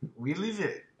 Okay. We leave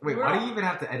it. Wait, why do you even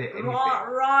have to edit anything?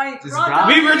 Right. Just Raw raw- dog.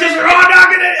 We were just raw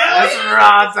dogging it. That's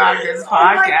raw talk this Oh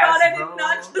my podcast, god, I bro. did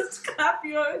not just clap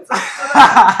yours.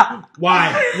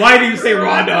 Why? Why do you say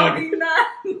raw dog? dogging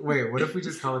that. Wait, what if we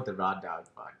just call it the Raw Dog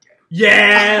Podcast?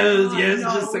 Yes, Oh, yes.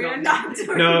 no, Just we are like, not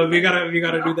doing no, we that.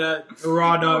 gotta do that.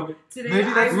 Raw dog. Today, Maybe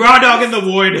that's- Raw dog in the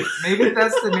void. Maybe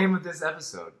that's the name of this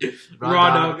episode.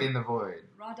 Raw Dog. in the Void.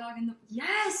 Raw dog in the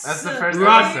yes. That's the first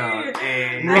Raw- episode.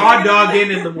 Hey. Raw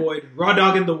dogging in the void. Raw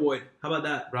dog in the void. How about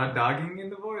that? Raw Dogging in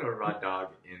the Void or Raw Dog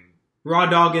in... Raw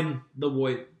dog in the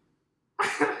void.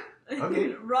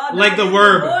 Okay. Raw dog Like the in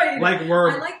verb. void. Like I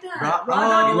verb. like that. Raw-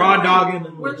 Raw Raw dog in dog the in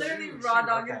void. the We're void. literally Shoot, raw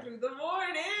dogging okay. through the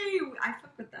void. Hey, I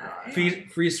fuck with that. Free,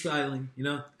 freestyling, you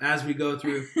know, as we go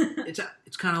through.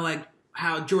 It's kind of like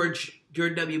how George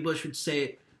W. Bush would say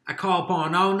it. I call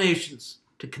upon all nations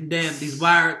to condemn these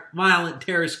violent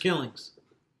terrorist killings.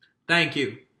 Thank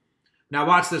you. Now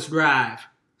watch this drive.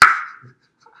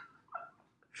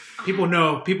 People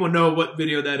know what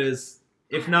video that is.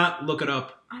 If not, look it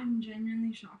up. I'm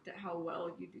genuinely shocked at how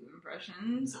well you do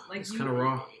impressions. Like It's kinda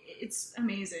raw. It's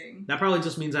amazing. That probably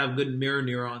just means I have good mirror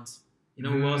neurons. You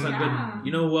know who else has Yeah. good?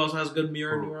 You know who else has good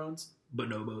mirror neurons?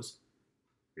 Bonobos.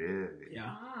 Really? Yeah,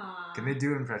 Ah, Can they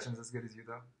do impressions as good as you,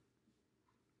 though?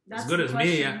 that's as good the as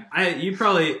me.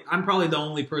 question. I'm probably the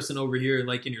only person over here,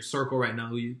 like in your circle right now,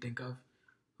 who you think of,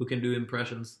 who can do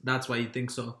impressions. That's why you think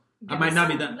so. I might not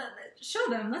be that. Show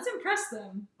them. Let's impress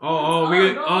them. Oh,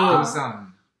 Do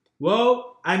something.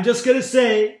 Well, I'm just gonna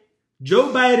say, Joe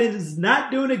Biden is not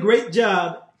doing a great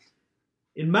job.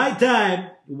 In my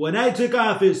time, when I took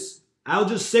office, I'll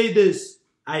just say this: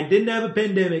 I didn't have a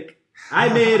pandemic. I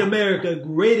made America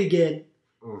great again.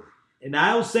 Oof. And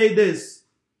I'll say this: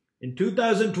 in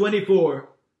 2024,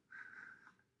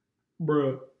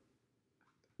 bruh.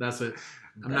 That's it.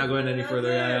 I'm not going any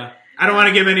further. Yeah. I don't want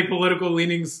to give any political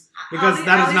leanings because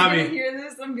that is not Ali's me. gonna hear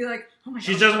this and be like, "Oh my god!"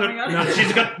 She's just oh my gonna,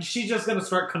 God. no, she's just gonna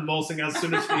start convulsing as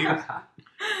soon as she.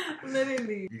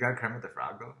 Literally. You got Kermit the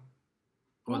Frog, though?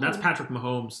 Well, that's Patrick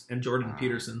Mahomes and Jordan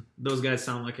Peterson. Those guys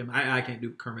sound like him. I can't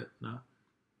do Kermit. No.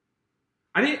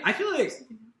 I mean, I feel like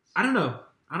I don't know.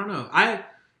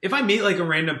 If I meet like a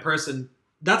random person,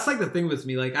 that's like the thing with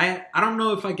me. Like I don't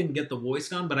know if I can get the voice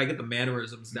down, but I get the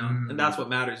mannerisms down, and that's what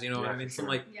matters. You know what I mean? So I'm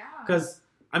like, Yeah. because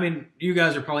I mean, you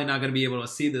guys are probably not going to be able to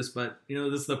see this, but you know,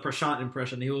 this is the Prashant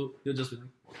impression. He'll just be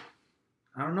like,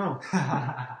 I don't know.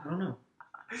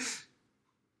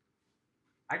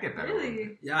 I get that.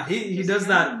 Really? Yeah, he Just does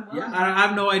random, that. wow. Yeah, I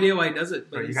have no idea why he does it.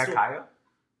 But Bro, you he's got so- Kyle?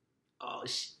 Oh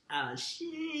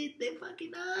shit! They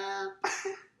fucking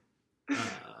up.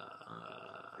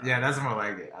 Yeah, that's more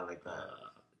like it. I like that.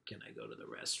 Can I go to the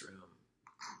restroom?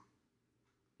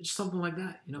 It's something like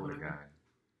that. You know Oh what my I mean? god.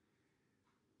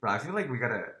 Bro, I feel like we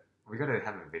gotta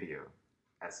have a video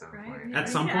at some Right? point. Yeah. At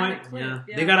some add point, a clip, yeah.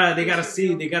 yeah. They gotta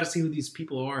Visual. see who these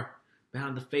people are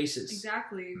behind the faces.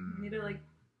 Exactly. You need to like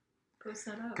post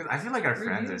that up. Because I feel like our Review.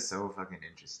 friends are so fucking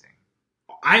interesting.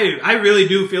 I really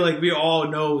do feel like we all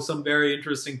know some very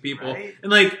interesting people. Right?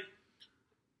 And like,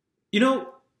 you know,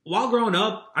 while growing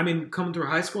up, I mean, coming through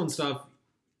high school and stuff,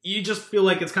 you just feel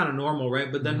like it's kind of normal,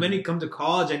 right? But then when you come to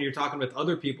college and you're talking with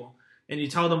other people and you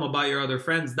tell them about your other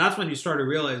friends, that's when you start to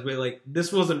realize, wait, like,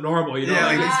 this wasn't normal, you know? Yeah,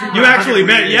 Like, like, these people you are actually fucking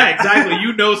met, weird. yeah, exactly.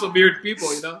 You know some weird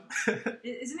people, you know?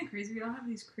 Isn't it crazy? We all have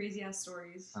these crazy ass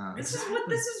stories. Uh, This is what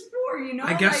this is for, you know?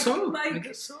 I guess Like- so. Like, I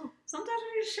guess so. Sometimes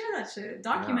we just share that shit,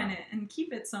 document it, and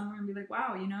keep it somewhere, and be like,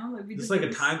 wow, you know, like we It's just like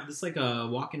a time. It's like a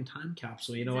walk-in time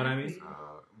capsule. You know what I mean?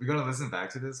 We're gonna listen back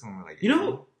to this when we're like, you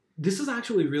know, this is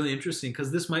actually really interesting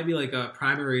because this might be like a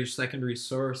primary or secondary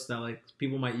source that like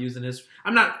people might use in history.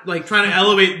 I'm not like trying to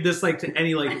elevate this like to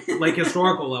any like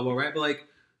historical level, right? But like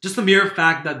just the mere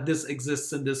fact that this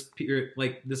exists in this period,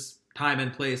 like this time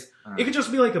and place, it could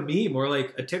just be like a meme or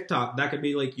like a TikTok that could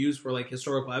be like used for like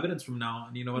historical evidence from now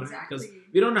on. You know what I mean? Because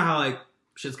we don't know how like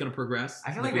shit's gonna progress.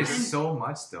 I feel like there's so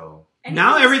much though.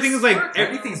 Now everything is like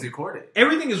everything's recorded.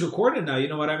 Everything is recorded now. You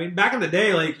know what I mean? Back in the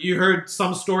day, like you heard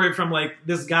some story from like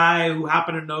this guy who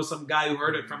happened to know some guy who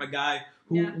heard it from a guy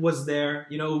who was there.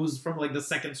 You know, who was from like the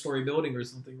second story building or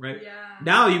something, right? Yeah.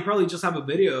 Now you probably just have a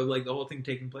video of like the whole thing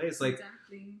taking place, like,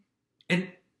 exactly. And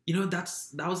you know that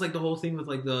was like the whole thing with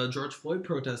like the George Floyd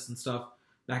protests and stuff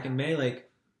back in May, like.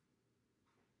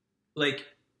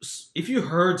 If you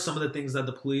heard some of the things that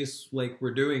the police like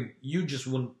were doing, you just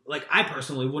wouldn't like. I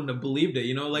personally wouldn't have believed it.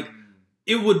 You know, like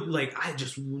it would like I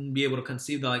just wouldn't be able to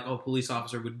conceive that like a police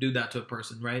officer would do that to a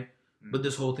person, right? But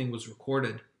this whole thing was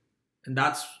recorded, and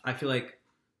I feel like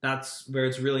that's where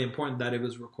it's really important that it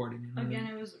was recorded. You know Again,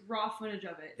 it was raw footage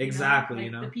of it. Exactly. You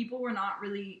know? The people were not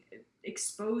really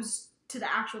exposed to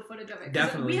the actual footage of it.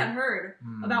 Definitely, we had heard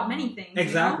about many things.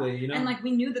 Exactly. You know, and like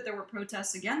we knew that there were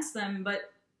protests against them,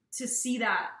 but to see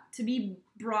that, to be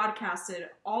broadcasted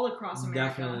all across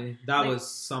America. Definitely. That was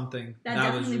something. That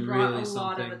definitely was brought really a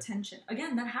lot something. of attention.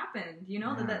 Again, that happened. You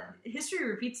know, that history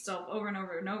repeats itself over and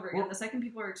over and over again. Well, the second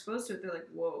people are exposed to it, they're like,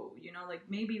 whoa, you know, like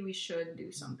maybe we should do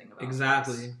something about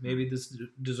Exactly. this. Maybe this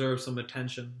deserves some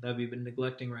attention that we've been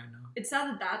neglecting right now. It's sad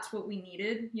that that's what we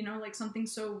needed, you know, like something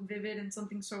so vivid and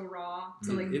something so raw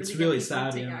to like it's really really get people to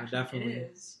sad, take yeah, action. definitely.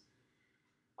 It is.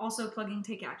 Also plugging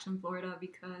Take Action Florida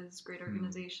because great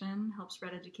organization, helps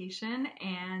spread education,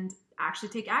 and actually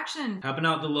take action. Helping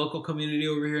out the local community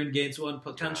over here in Gainesville and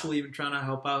potentially even trying to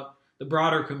help out the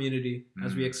broader community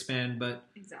as we expand. But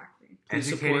exactly.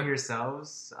 Educating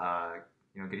yourselves,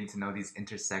 you know, getting to know these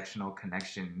intersectional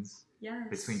connections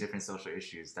between different social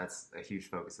issues. That's a huge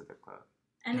focus of the club.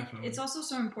 And it's also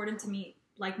so important to meet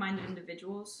like-minded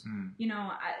individuals. You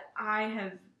know, I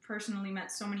have personally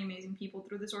met so many amazing people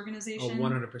through this organization.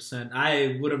 100%.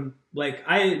 I would have, like,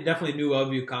 I definitely knew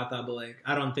of you, Cata, but, like,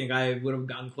 I don't think I would have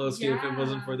gotten close to you if it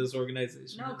wasn't for this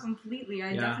organization. No, completely.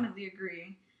 I definitely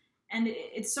agree. And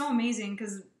it's so amazing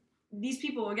because these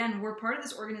people, again, we're part of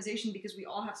this organization because we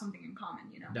all have something in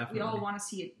common, you know? Definitely. We all want to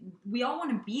see it. We all want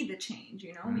to be the change,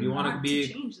 you know? We want to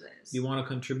change this. We want to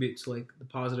contribute to, like, the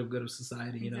positive good of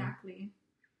society, you know? Exactly.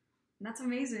 That's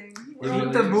amazing.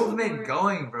 Keep the movement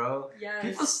going, bro. Yes.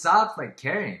 People stop like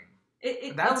caring.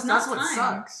 That's what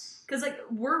sucks. Because like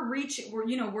we're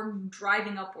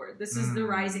driving upward. This is the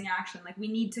rising action. Like we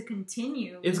need to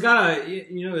continue. It's gotta,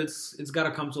 you know, it's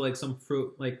gotta come to like some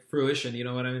fruition. You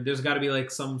know what I mean? There's gotta be like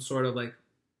some sort of like,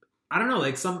 I don't know,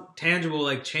 like some tangible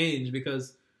like change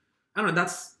because I don't know.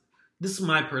 This is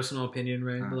my personal opinion,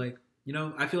 right? But like, you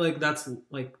know, I feel like that's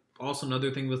like also another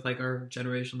thing with like our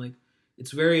generation. Like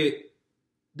it's we're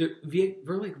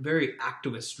like very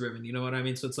activist driven, you know what I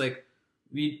mean? So it's like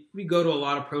we go to a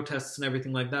lot of protests and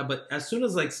everything like that, but as soon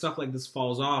as like stuff like this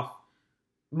falls off,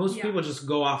 most people just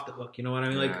go off the hook, you know what I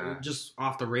mean? Like just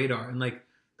off the radar, and like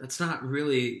that's not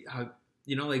really how,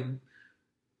 you know, like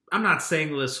I'm not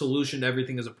saying the solution to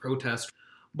everything is a protest,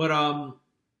 but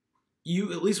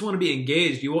you at least want to be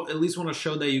engaged. You at least want to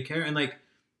show that you care, and like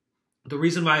the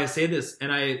reason why I say this,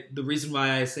 and the reason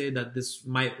why I say that this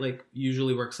might like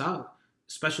usually works out,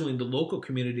 especially in the local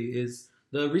community, is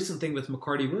the recent thing with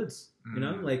McCarty Woods. You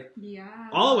know, like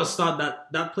all of us thought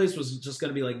that place was just going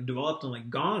to be like developed and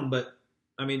like gone. But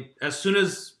I mean, as soon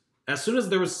as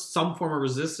there was some form of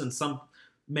resistance,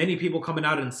 many people coming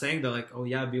out and saying that like, oh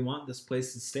yeah, we want this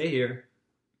place to stay here.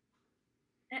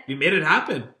 We made it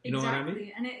happen. You know what I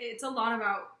mean? And it's a lot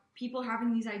about people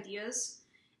having these ideas.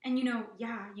 And, you know,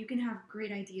 you can have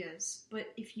great ideas, but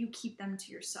if you keep them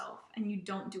to yourself and you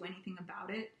don't do anything about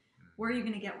it, where are you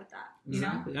going to get with that? You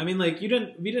know? I mean, like, we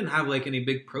didn't have, like, any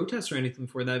big protests or anything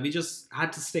for that. We just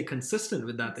had to stay consistent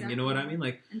with that thing. You know what I mean?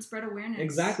 Like, and spread awareness.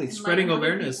 Exactly. And spreading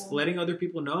awareness. Letting other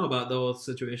people know about the whole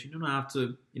situation. You don't have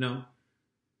to, you know,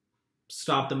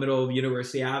 stop the middle of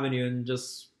University Avenue and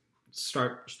just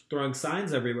start throwing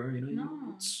signs everywhere. You know?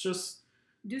 No. It's just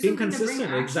being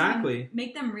consistent. Exactly.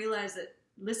 Make them realize that,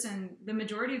 listen, the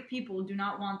majority of people do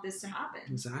not want this to happen.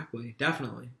 Exactly.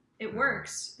 Definitely. It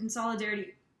works in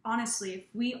solidarity. Honestly, if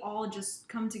we all just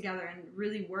come together and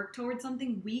really work towards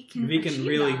something, we can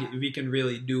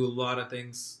really do a lot of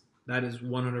things. That is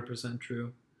 100%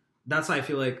 true. That's why I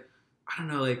feel like, I don't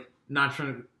know, like not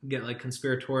trying to get like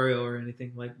conspiratorial or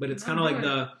anything like, but it's kind of like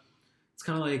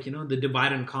the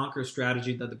divide and conquer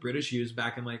strategy that the British used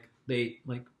back in like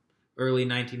early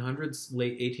 1900s,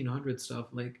 late 1800s stuff.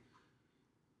 Like,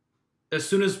 as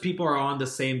soon as people are on the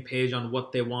same page on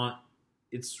what they want,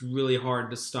 it's really hard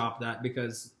to stop that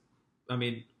because, I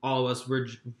mean, all of us,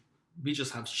 we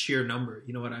just have sheer number.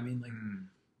 You know what I mean? Like,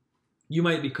 you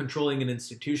might be controlling an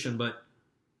institution, but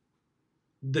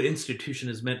the institution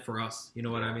is meant for us. You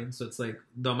know what I mean? So it's like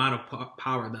the amount of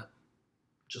power that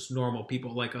just normal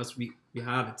people like us we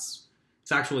have. It's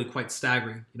actually quite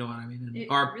staggering. You know what I mean?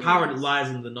 And our really power lies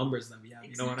in the numbers that we have.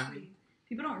 Exactly. You know what I mean?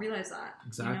 People don't realize that.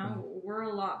 Exactly. You know, we're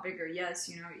a lot bigger. Yes,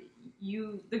 you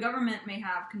know, the government may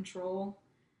have control,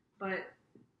 but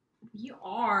we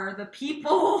are the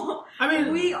people. I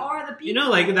mean, we are the people. You know,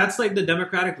 like, that's like the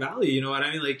democratic value. You know what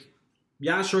I mean? Like,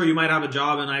 yeah, sure, you might have a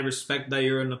job, and I respect that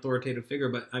you're an authoritative figure,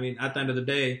 but I mean, at the end of the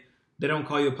day, they don't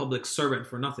call you a public servant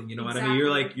for nothing. You know what I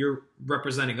mean? You're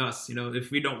representing us. You know,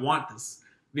 if we don't want this,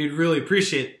 we'd really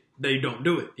appreciate that you don't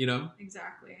do it. You know?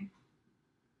 Exactly.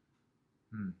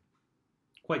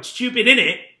 Quite stupid,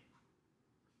 innit?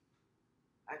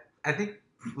 I think,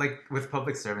 like, with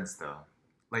public servants, though,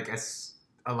 like, as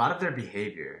a lot of their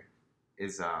behavior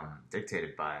is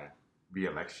dictated by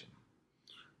re-election.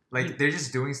 Like, they're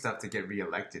just doing stuff to get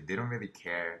re-elected. They don't really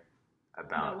care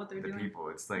about what they're the doing. people.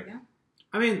 It's like... Yeah.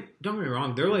 I mean, don't get me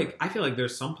wrong. They're like... I feel like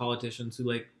there's some politicians who,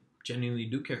 like, genuinely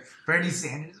do care. Bernie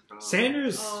Sanders,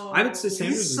 bro. I would say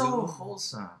Sanders is so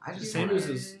wholesome. Sanders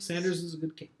is a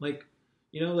good... Like,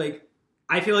 you know, like...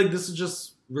 I feel like this is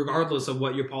just... Regardless of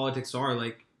what your politics are,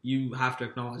 like, you have to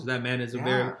acknowledge that man is a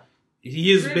very...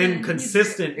 He has been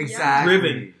consistent,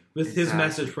 driven with his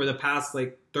message for the past,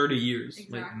 like, 30 years.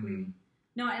 Exactly. Like,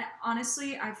 no, and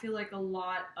honestly, I feel like a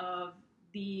lot of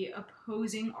the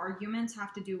opposing arguments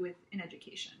have to do with in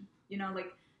education. You know,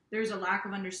 like, there's a lack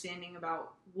of understanding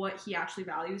about what he actually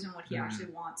values and what he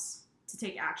actually wants to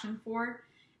take action for.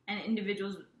 And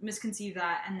individuals misconceive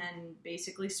that and then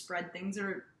basically spread things that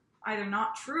are either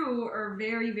not true or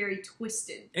very, very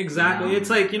twisted. Exactly. You know? It's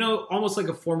like, you know, almost like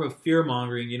a form of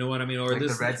fear-mongering, you know what I mean? Or like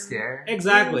the Red Scare?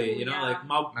 Exactly. Ooh, you know, like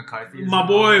McCarthy. My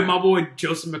boy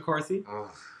Joseph McCarthy.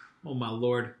 Oh, my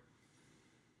Lord.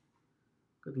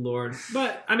 Good Lord.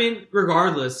 But, I mean,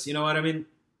 regardless, you know what I mean?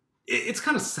 It's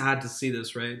kind of sad to see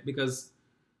this, right? Because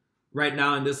right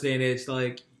now in this day and age,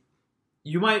 like,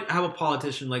 you might have a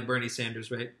politician like Bernie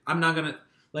Sanders, right? I'm not going to,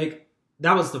 like,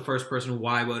 that was the first person who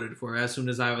I voted for as soon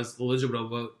as I was eligible to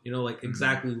vote. You know, like,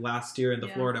 exactly last year in the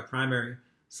Florida primary.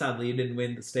 Sadly, he didn't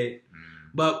win the state.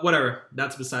 But whatever.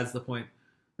 That's besides the point.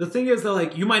 The thing is that,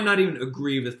 like, you might not even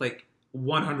agree with, like,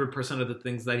 100% of the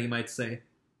things that he might say.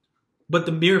 But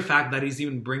the mere fact that he's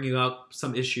even bringing up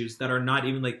some issues that are not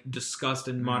even, like, discussed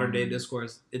in modern day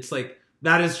discourse, it's like,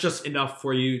 that is just enough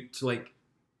for you to, like,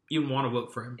 even want to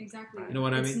vote for him. Exactly. You know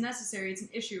what I mean? It's necessary. It's an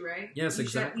issue, right? Yes, you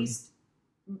exactly. Should at least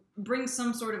bring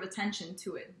some sort of attention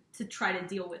to it to try to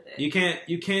deal with it.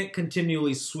 You can't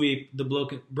continually sweep the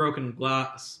broken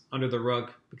glass under the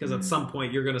rug, because at some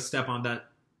point you're going to step on that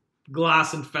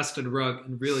glass-infested rug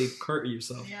and really hurt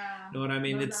yourself. Yeah. You know what I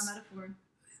mean? Love that metaphor.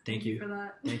 Thank you for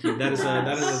that. Thank you. That is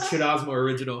a Chudasmo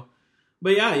original.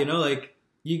 But yeah, you know, like,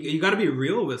 you got to be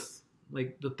real with,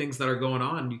 like, the things that are going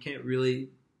on. You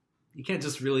can't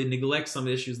just really neglect some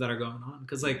issues that are going on.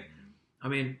 Because, like, I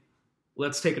mean,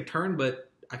 let's take a turn, but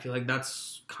I feel like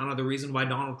that's kind of the reason why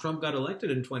Donald Trump got elected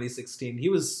in 2016. He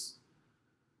was,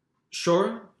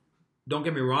 sure, don't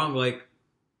get me wrong, like,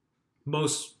 a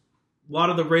lot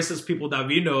of the racist people that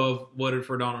we know of voted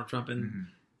for Donald Trump. And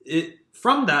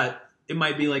from that, it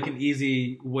might be, like, an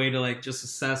easy way to, like, just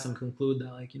assess and conclude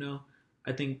that, like, you know,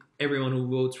 I think everyone who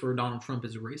votes for Donald Trump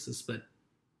is racist, but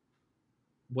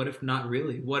what if not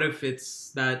really? What if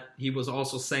it's that he was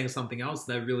also saying something else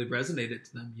that really resonated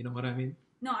to them? You know what I mean?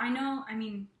 No, I know. I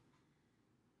mean,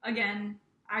 again,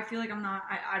 I feel like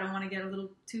I don't want to get a little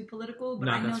too political, but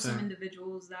I know some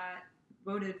individuals that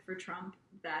voted for Trump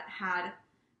that had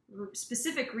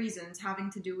specific reasons having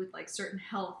to do with, like, certain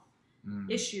health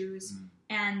issues.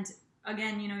 And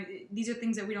again, you know, these are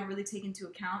things that we don't really take into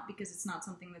account because it's not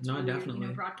something that's really, you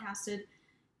know, broadcasted.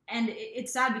 And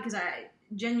it's sad because I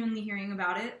genuinely hearing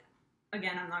about it,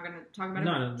 again, I'm not going to talk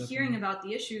about it, but hearing about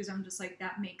the issues, I'm just like,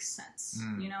 that makes sense,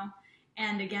 you know?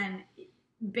 And again,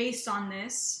 based on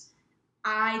this,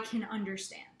 I can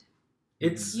understand.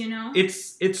 It's, you know,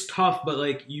 it's tough, but,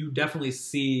 like, you definitely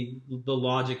see the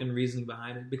logic and reasoning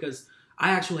behind it. Because I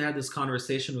actually had this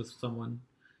conversation with someone.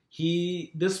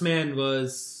 This man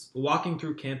was walking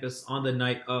through campus on the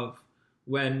night of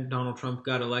when Donald Trump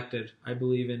got elected, I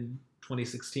believe in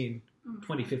 2016,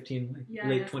 2015, like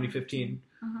late 2015.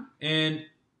 And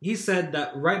he said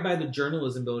that right by the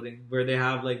journalism building, where they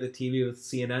have like the TV with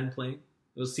CNN playing,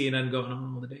 it was CNN going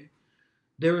on all the day,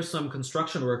 there were some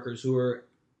construction workers who were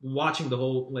watching the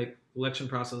whole like election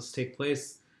process take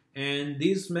place. And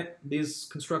these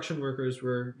construction workers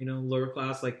were, lower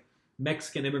class, like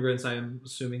Mexican immigrants, I'm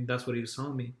assuming that's what he was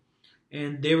telling me.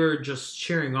 And they were just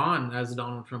cheering on as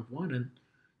Donald Trump won. And,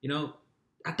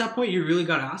 at that point, you really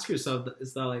got to ask yourself,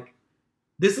 is that like,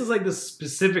 this is like the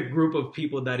specific group of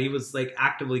people that he was like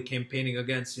actively campaigning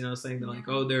against, saying that like,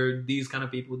 oh, they're these kind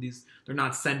of people,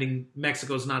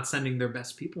 Mexico's not sending their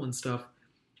best people and stuff.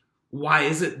 Why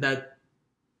is it that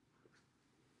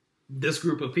this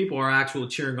group of people are actually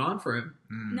cheering on for him?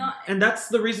 No. And that's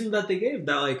the reason that they gave,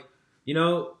 that like,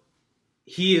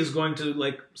 he is going to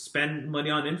like spend money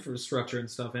on infrastructure and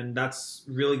stuff, and that's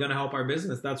really going to help our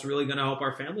business. That's really going to help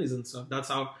our families and stuff. That's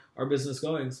how our business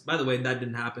going. By the way, that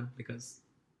didn't happen because,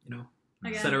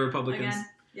 Senate Republicans. Again.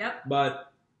 Yep.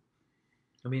 But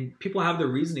I mean, people have their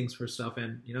reasonings for stuff,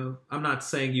 and I'm not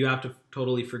saying you have to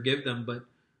totally forgive them, but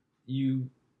you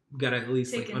gotta at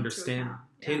least like understand,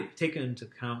 take it into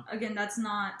account. Again, that's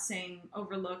not saying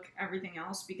overlook everything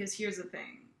else, because here's the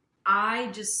thing. I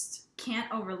just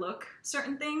can't overlook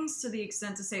certain things to the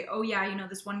extent to say, oh yeah,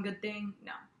 this one good thing.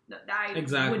 No,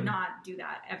 I would not do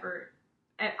that ever.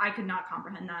 I could not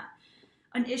comprehend that.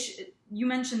 An issue, you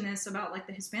mentioned this about like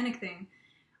the Hispanic thing.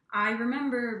 I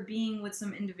remember being with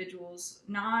some individuals,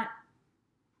 not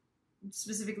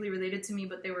specifically related to me,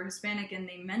 but they were Hispanic, and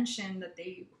they mentioned that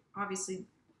they obviously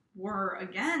were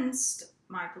against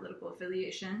my political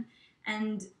affiliation.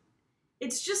 And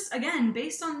it's just, again,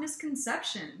 based on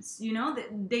misconceptions,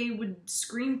 that they would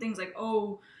scream things like,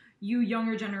 oh, you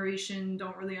younger generation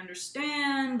don't really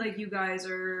understand, like you guys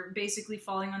are basically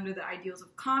falling under the ideals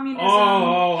of communism.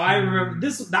 Oh, I remember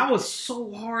this. That was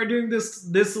so hard during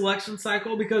this election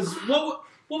cycle, because what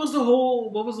was the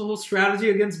whole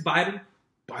strategy against Biden?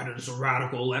 Biden is a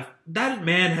radical left. That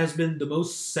man has been the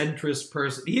most centrist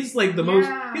person. He's like the most.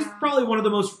 He's probably one of the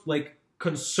most like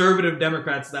conservative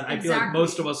Democrats that I feel like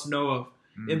most of us know of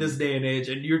in this day and age.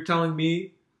 And you're telling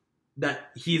me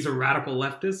that he's a radical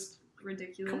leftist?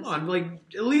 Ridiculous. Come on, like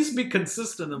at least be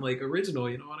consistent and like original.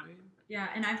 You know what I mean? Yeah,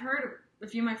 and I've heard a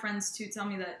few of my friends too tell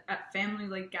me that at family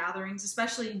like gatherings,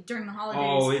 especially during the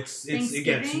holidays, it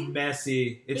gets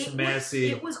messy. It's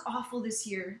messy. It was awful this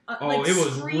year. It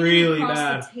was really across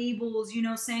bad. The tables,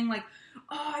 saying like,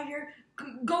 "Oh,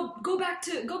 go back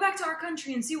to our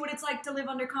country and see what it's like to live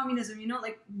under communism."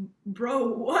 Like, bro,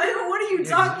 what are you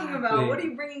talking about? What are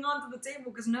you bringing onto the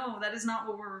table? Because no, that is not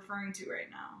what we're referring to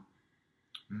right now.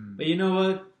 But you know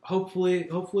what? Hopefully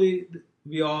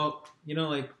we all,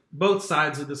 like both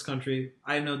sides of this country.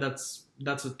 I know that's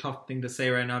a tough thing to say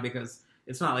right now, because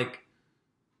it's not like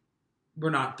we're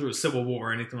not through a civil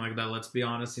war or anything like that. Let's be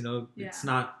honest. It's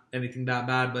not anything that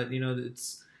bad. But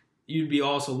you'd be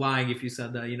also lying if you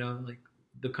said that. Like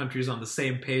the country's on the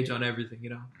same page on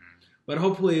everything. But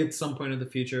hopefully at some point in the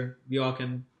future we all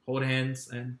can hold hands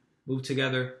and move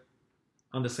together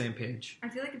on the same page. I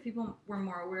feel like if people were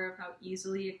more aware of how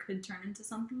easily it could turn into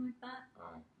something like that,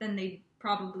 then they'd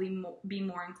probably be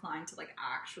more inclined to like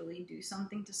actually do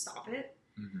something to stop it.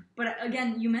 Mm-hmm. But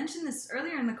again, you mentioned this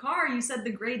earlier in the car. You said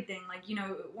the grade thing, like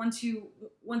once you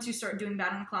start doing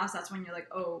bad in class, that's when you're like,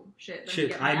 oh shit,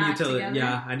 I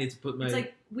need to put my. It's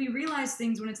like we realize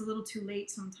things when it's a little too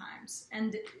late sometimes,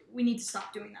 and we need to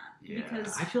stop doing that. Yeah.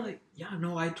 Because I feel like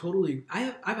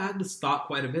I've had this thought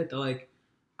quite a bit that like.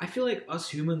 I feel like us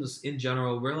humans in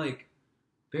general, we're like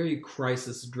very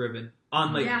crisis driven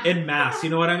on like en masse. You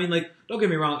know what I mean? Like, don't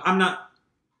get me wrong.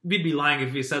 We'd be lying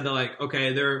if we said that like, okay,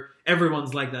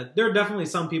 everyone's like that. There are definitely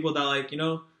some people that like,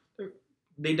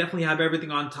 they definitely have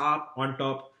everything on top,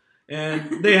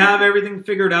 and they have everything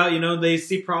figured out. They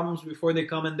see problems before they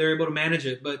come and they're able to manage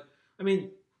it. But I mean,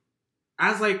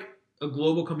 as like a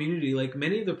global community, like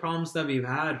many of the problems that we've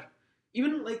had,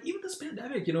 even this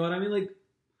pandemic, you know what I mean? Like,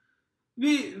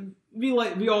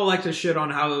 we all like to shit on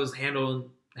how it was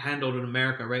handled in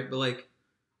America, right? But like,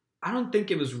 I don't think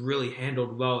it was really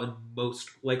handled well in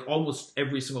almost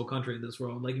every single country in this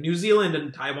world. Like New Zealand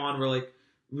and Taiwan were like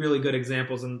really good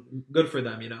examples, and good for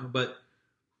them, But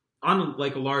on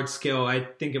like a large scale, I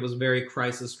think it was very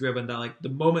crisis driven. That like the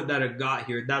moment that it got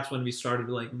here, that's when we started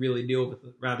to like really deal with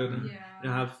it, rather than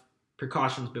have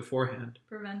precautions beforehand.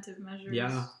 Preventive measures.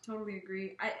 Yeah. Totally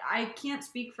agree. I can't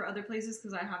speak for other places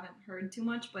because I haven't heard too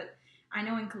much, but I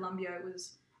know in Colombia it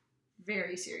was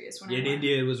very serious. In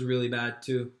India it was really bad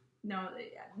too. No,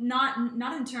 not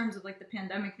in terms of like the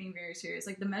pandemic being very serious.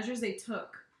 Like the measures they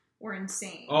took were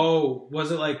insane. Oh,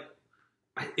 was it like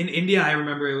in India, I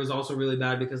remember it was also really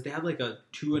bad because they had like a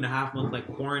 2.5 month like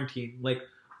quarantine, like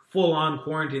full on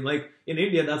quarantine. Like in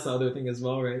India, that's the other thing as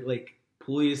well, right? Like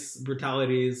police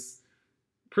brutality is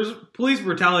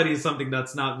something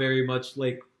that's not very much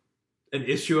like an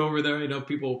issue over there. You know,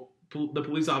 the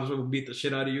police officer will beat the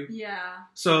shit out of you. Yeah.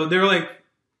 So they're like,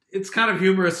 it's kind of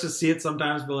humorous to see it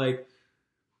sometimes, but like,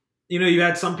 you know, you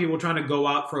had some people trying to go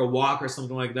out for a walk or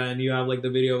something like that, and you have like the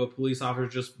video of a police officer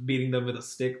just beating them with a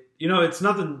stick. You know, it's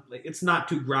nothing like, it's not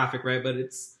too graphic, right? But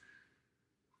it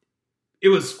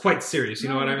was quite serious. You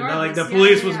know what I mean? Like the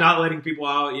police was not letting people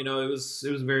out. You know, it was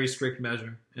a very strict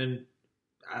measure, and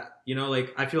you know,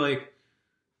 like I feel like,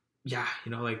 yeah,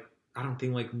 you know, like I don't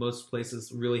think like most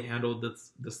places really handled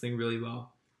this thing really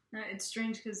well. No, it's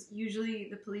strange because usually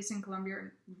the police in Colombia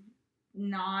are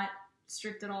not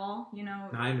strict at all, you know.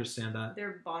 I understand that.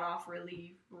 They're bought off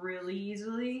really, really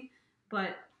easily.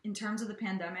 But in terms of the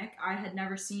pandemic, I had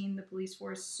never seen the police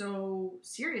force so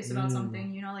serious about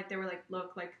something, you know, like they were like,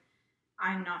 look, like,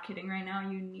 I'm not kidding right now,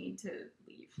 you need to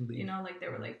leave. You know, like they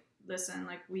were like, listen,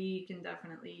 like we can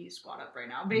definitely squat up right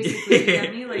now, basically. You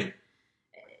get me? Like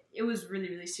it was really,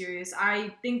 really serious.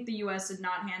 I think the US did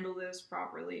not handle this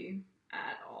properly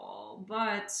at all.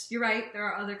 But you're right, there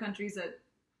are other countries that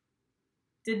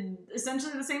did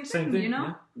essentially the same thing, you know?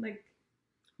 Yeah. Like,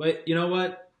 but you know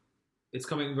what? It's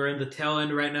coming. We're in the tail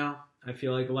end right now. I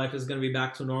feel like life is going to be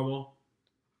back to normal,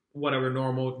 whatever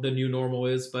the new normal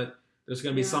is. But there's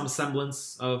going to be some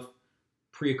semblance of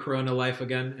pre-corona life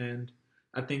again, and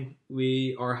I think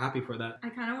we are happy for that. I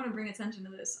kind of want to bring attention to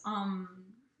this.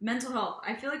 Mental health.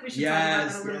 I feel like we should talk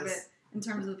about that a little bit in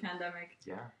terms of the pandemic.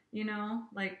 Yeah. You know,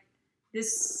 like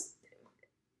this.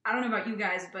 I don't know about you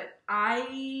guys, but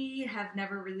I have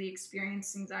never really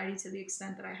experienced anxiety to the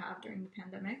extent that I have during the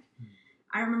pandemic.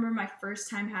 I remember my first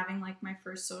time having like my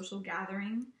first social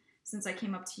gathering since I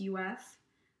came up to UF.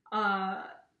 I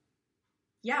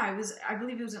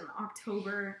believe it was in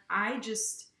October. I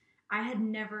had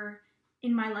never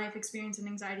in my life experienced an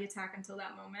anxiety attack until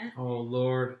that moment. Oh,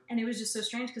 Lord. And it was just so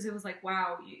strange because it was like,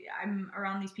 wow, I'm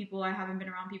around these people. I haven't been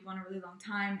around people in a really long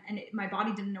time. And my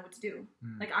body didn't know what to do.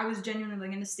 Like, I was genuinely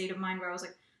like in a state of mind where I was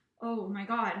like, oh my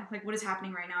God, like what is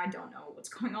happening right now? I don't know what's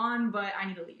going on, but I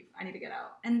need to leave. I need to get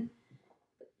out. And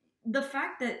the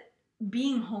fact that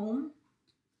being home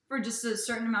for just a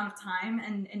certain amount of time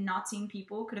and not seeing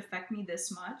people could affect me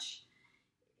this much,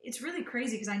 it's really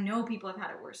crazy because I know people have had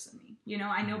it worse than me. You know,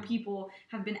 I know people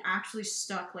have been actually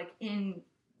stuck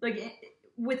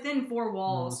within four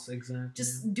walls,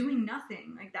 just doing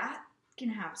nothing. Like that can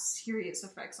have serious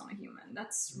effects on a human.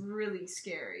 That's really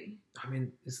scary. I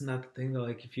mean, isn't that the thing though?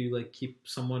 Like if you like keep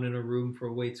someone in a room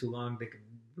for way too long, they can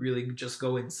really just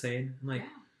go insane. And like,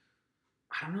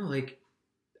 I don't know, like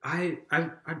I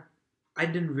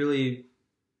didn't really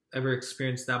ever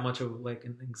experienced that much of like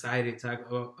an anxiety attack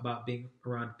about being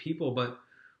around people, but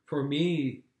for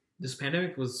me this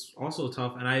pandemic was also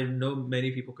tough, and I know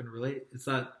many people can relate. It's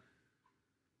that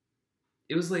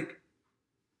it was like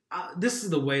this is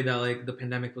the way that like the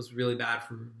pandemic was really bad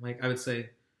for, like I would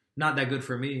say not that good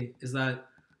for me, is that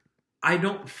I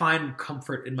don't find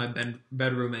comfort in my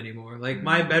bedroom anymore. Like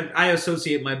I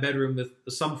associate my bedroom with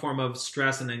some form of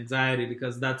stress and anxiety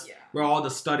because that's where all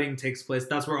the studying takes place.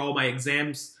 That's where all my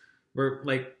exams were.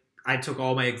 Like I took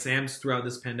all my exams throughout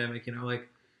this pandemic, you know, like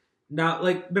not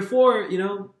like before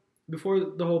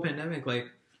the whole pandemic, like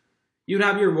you'd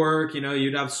have your work, you know,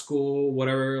 you'd have school,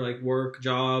 whatever, like work,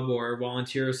 job, or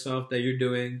volunteer stuff that you're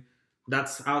doing.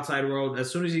 That's outside world. As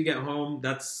soon as you get home,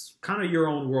 that's kind of your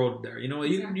own world there. You know,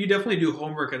 you definitely do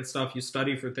homework and stuff. You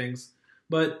study for things,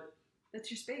 but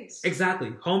that's your space.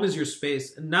 Exactly. Home is your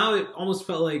space. And now it almost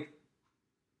felt like,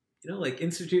 you know, like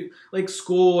institute, like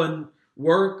school and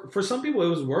work. For some people, it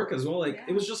was work as well. Like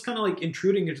it was just kind of like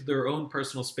intruding into their own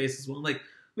personal space as well. Like,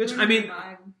 which I mean,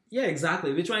 yeah,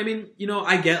 exactly. Which I mean, you know,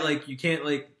 I get like you can't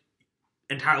like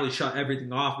entirely shut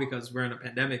everything off because we're in a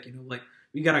pandemic. You know, like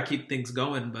we gotta keep things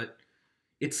going, but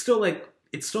it's still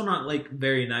not like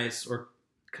very nice or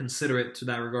considerate to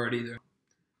that regard either.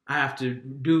 I have to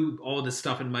do all this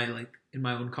stuff in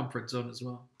my own comfort zone as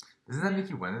well. Doesn't that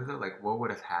make you wonder though, like what would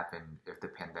have happened if the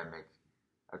pandemic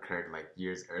occurred like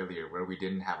years earlier, where we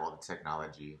didn't have all the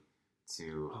technology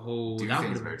to do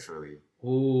things virtually?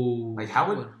 Like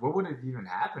what would have even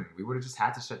happened? We would have just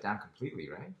had to shut down completely,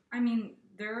 right? I mean,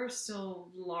 there are still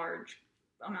large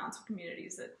amounts of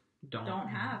communities that don't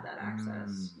have that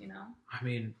access, you know? I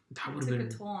mean, that would have been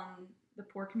a toll on the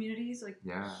poor communities, like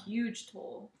huge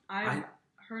toll. I've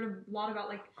heard a lot about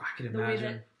like the way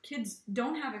that kids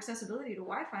don't have accessibility to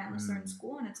Wi-Fi unless they're in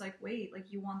school, and it's like, wait,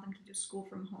 like you want them to do school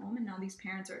from home, and now these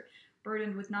parents are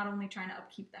burdened with not only trying to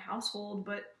upkeep the household,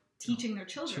 but teaching their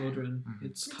children.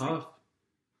 It's tough.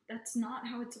 That's not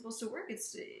how it's supposed to work.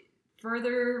 It's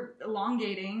further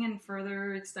elongating and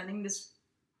further extending this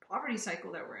poverty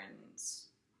cycle that we're in.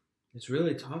 It's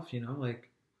really tough, you know, like,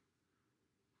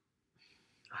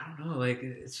 I don't know, like,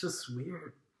 it's just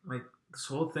weird. Like, this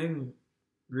whole thing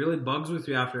really bugs with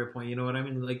you after a point, you know what I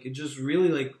mean? Like, it just really,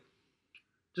 like,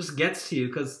 just gets to you,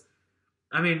 because,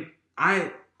 I mean,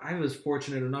 I was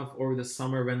fortunate enough over the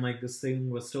summer when, like, this thing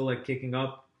was still, like, kicking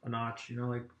up a notch, you know,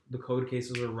 like, the COVID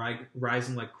cases were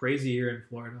rising like crazy here in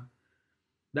Florida,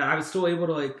 that I was still able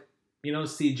to, like, you know,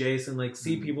 see Jason, like,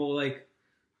 see people, like,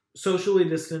 socially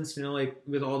distanced, you know, like,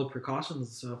 with all the precautions and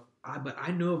stuff. But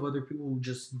I know of other people who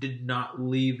just did not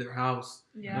leave their house.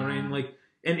 Yeah. You know what I mean? Like,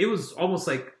 and it was almost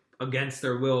like against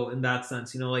their will in that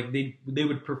sense. You know, like they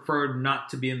would prefer not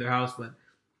to be in their house, but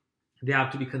they have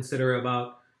to be considerate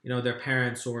about, you know, their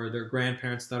parents or their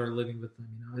grandparents that are living with them.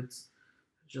 You know, it's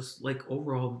just like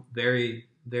overall very,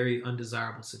 very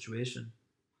undesirable situation.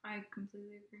 I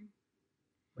completely agree.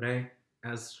 But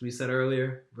as we said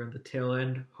earlier, we're at the tail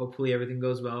end. Hopefully everything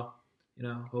goes well. You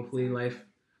know, hopefully life,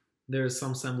 there's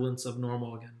some semblance of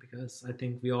normal again, because I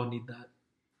think we all need that.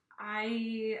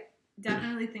 I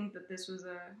definitely think that this was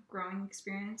a growing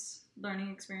experience, learning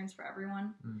experience for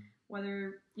everyone.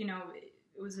 Whether, you know,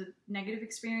 it was a negative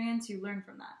experience, you learn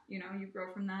from that. You know, you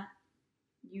grow from that.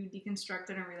 You deconstruct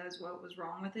it and realize what was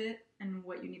wrong with it and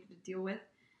what you needed to deal with.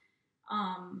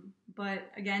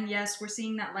 But again, yes, we're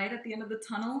seeing that light at the end of the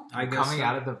tunnel. Coming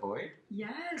out of the void?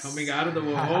 Yes. Coming out of the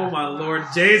void. Oh my Lord,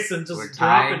 Jason, just We're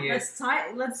dropping tying it.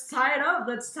 Let's tie it up.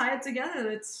 Let's tie it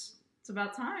together. It's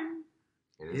about time.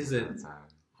 Is it? Time.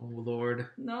 Oh Lord.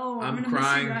 No, I'm gonna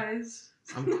crying. miss you guys.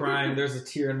 I'm crying. There's a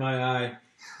tear in my eye.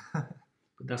 But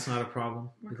that's not a problem,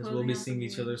 We're because we'll be closing out seeing the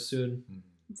each void. other soon.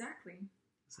 Exactly.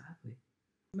 Exactly.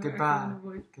 No Goodbye. echo in the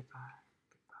void. Goodbye.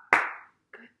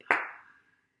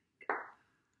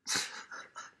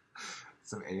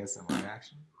 Some ASMR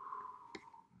action.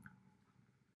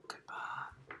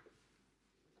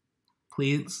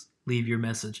 Please leave your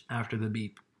message after the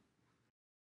beep.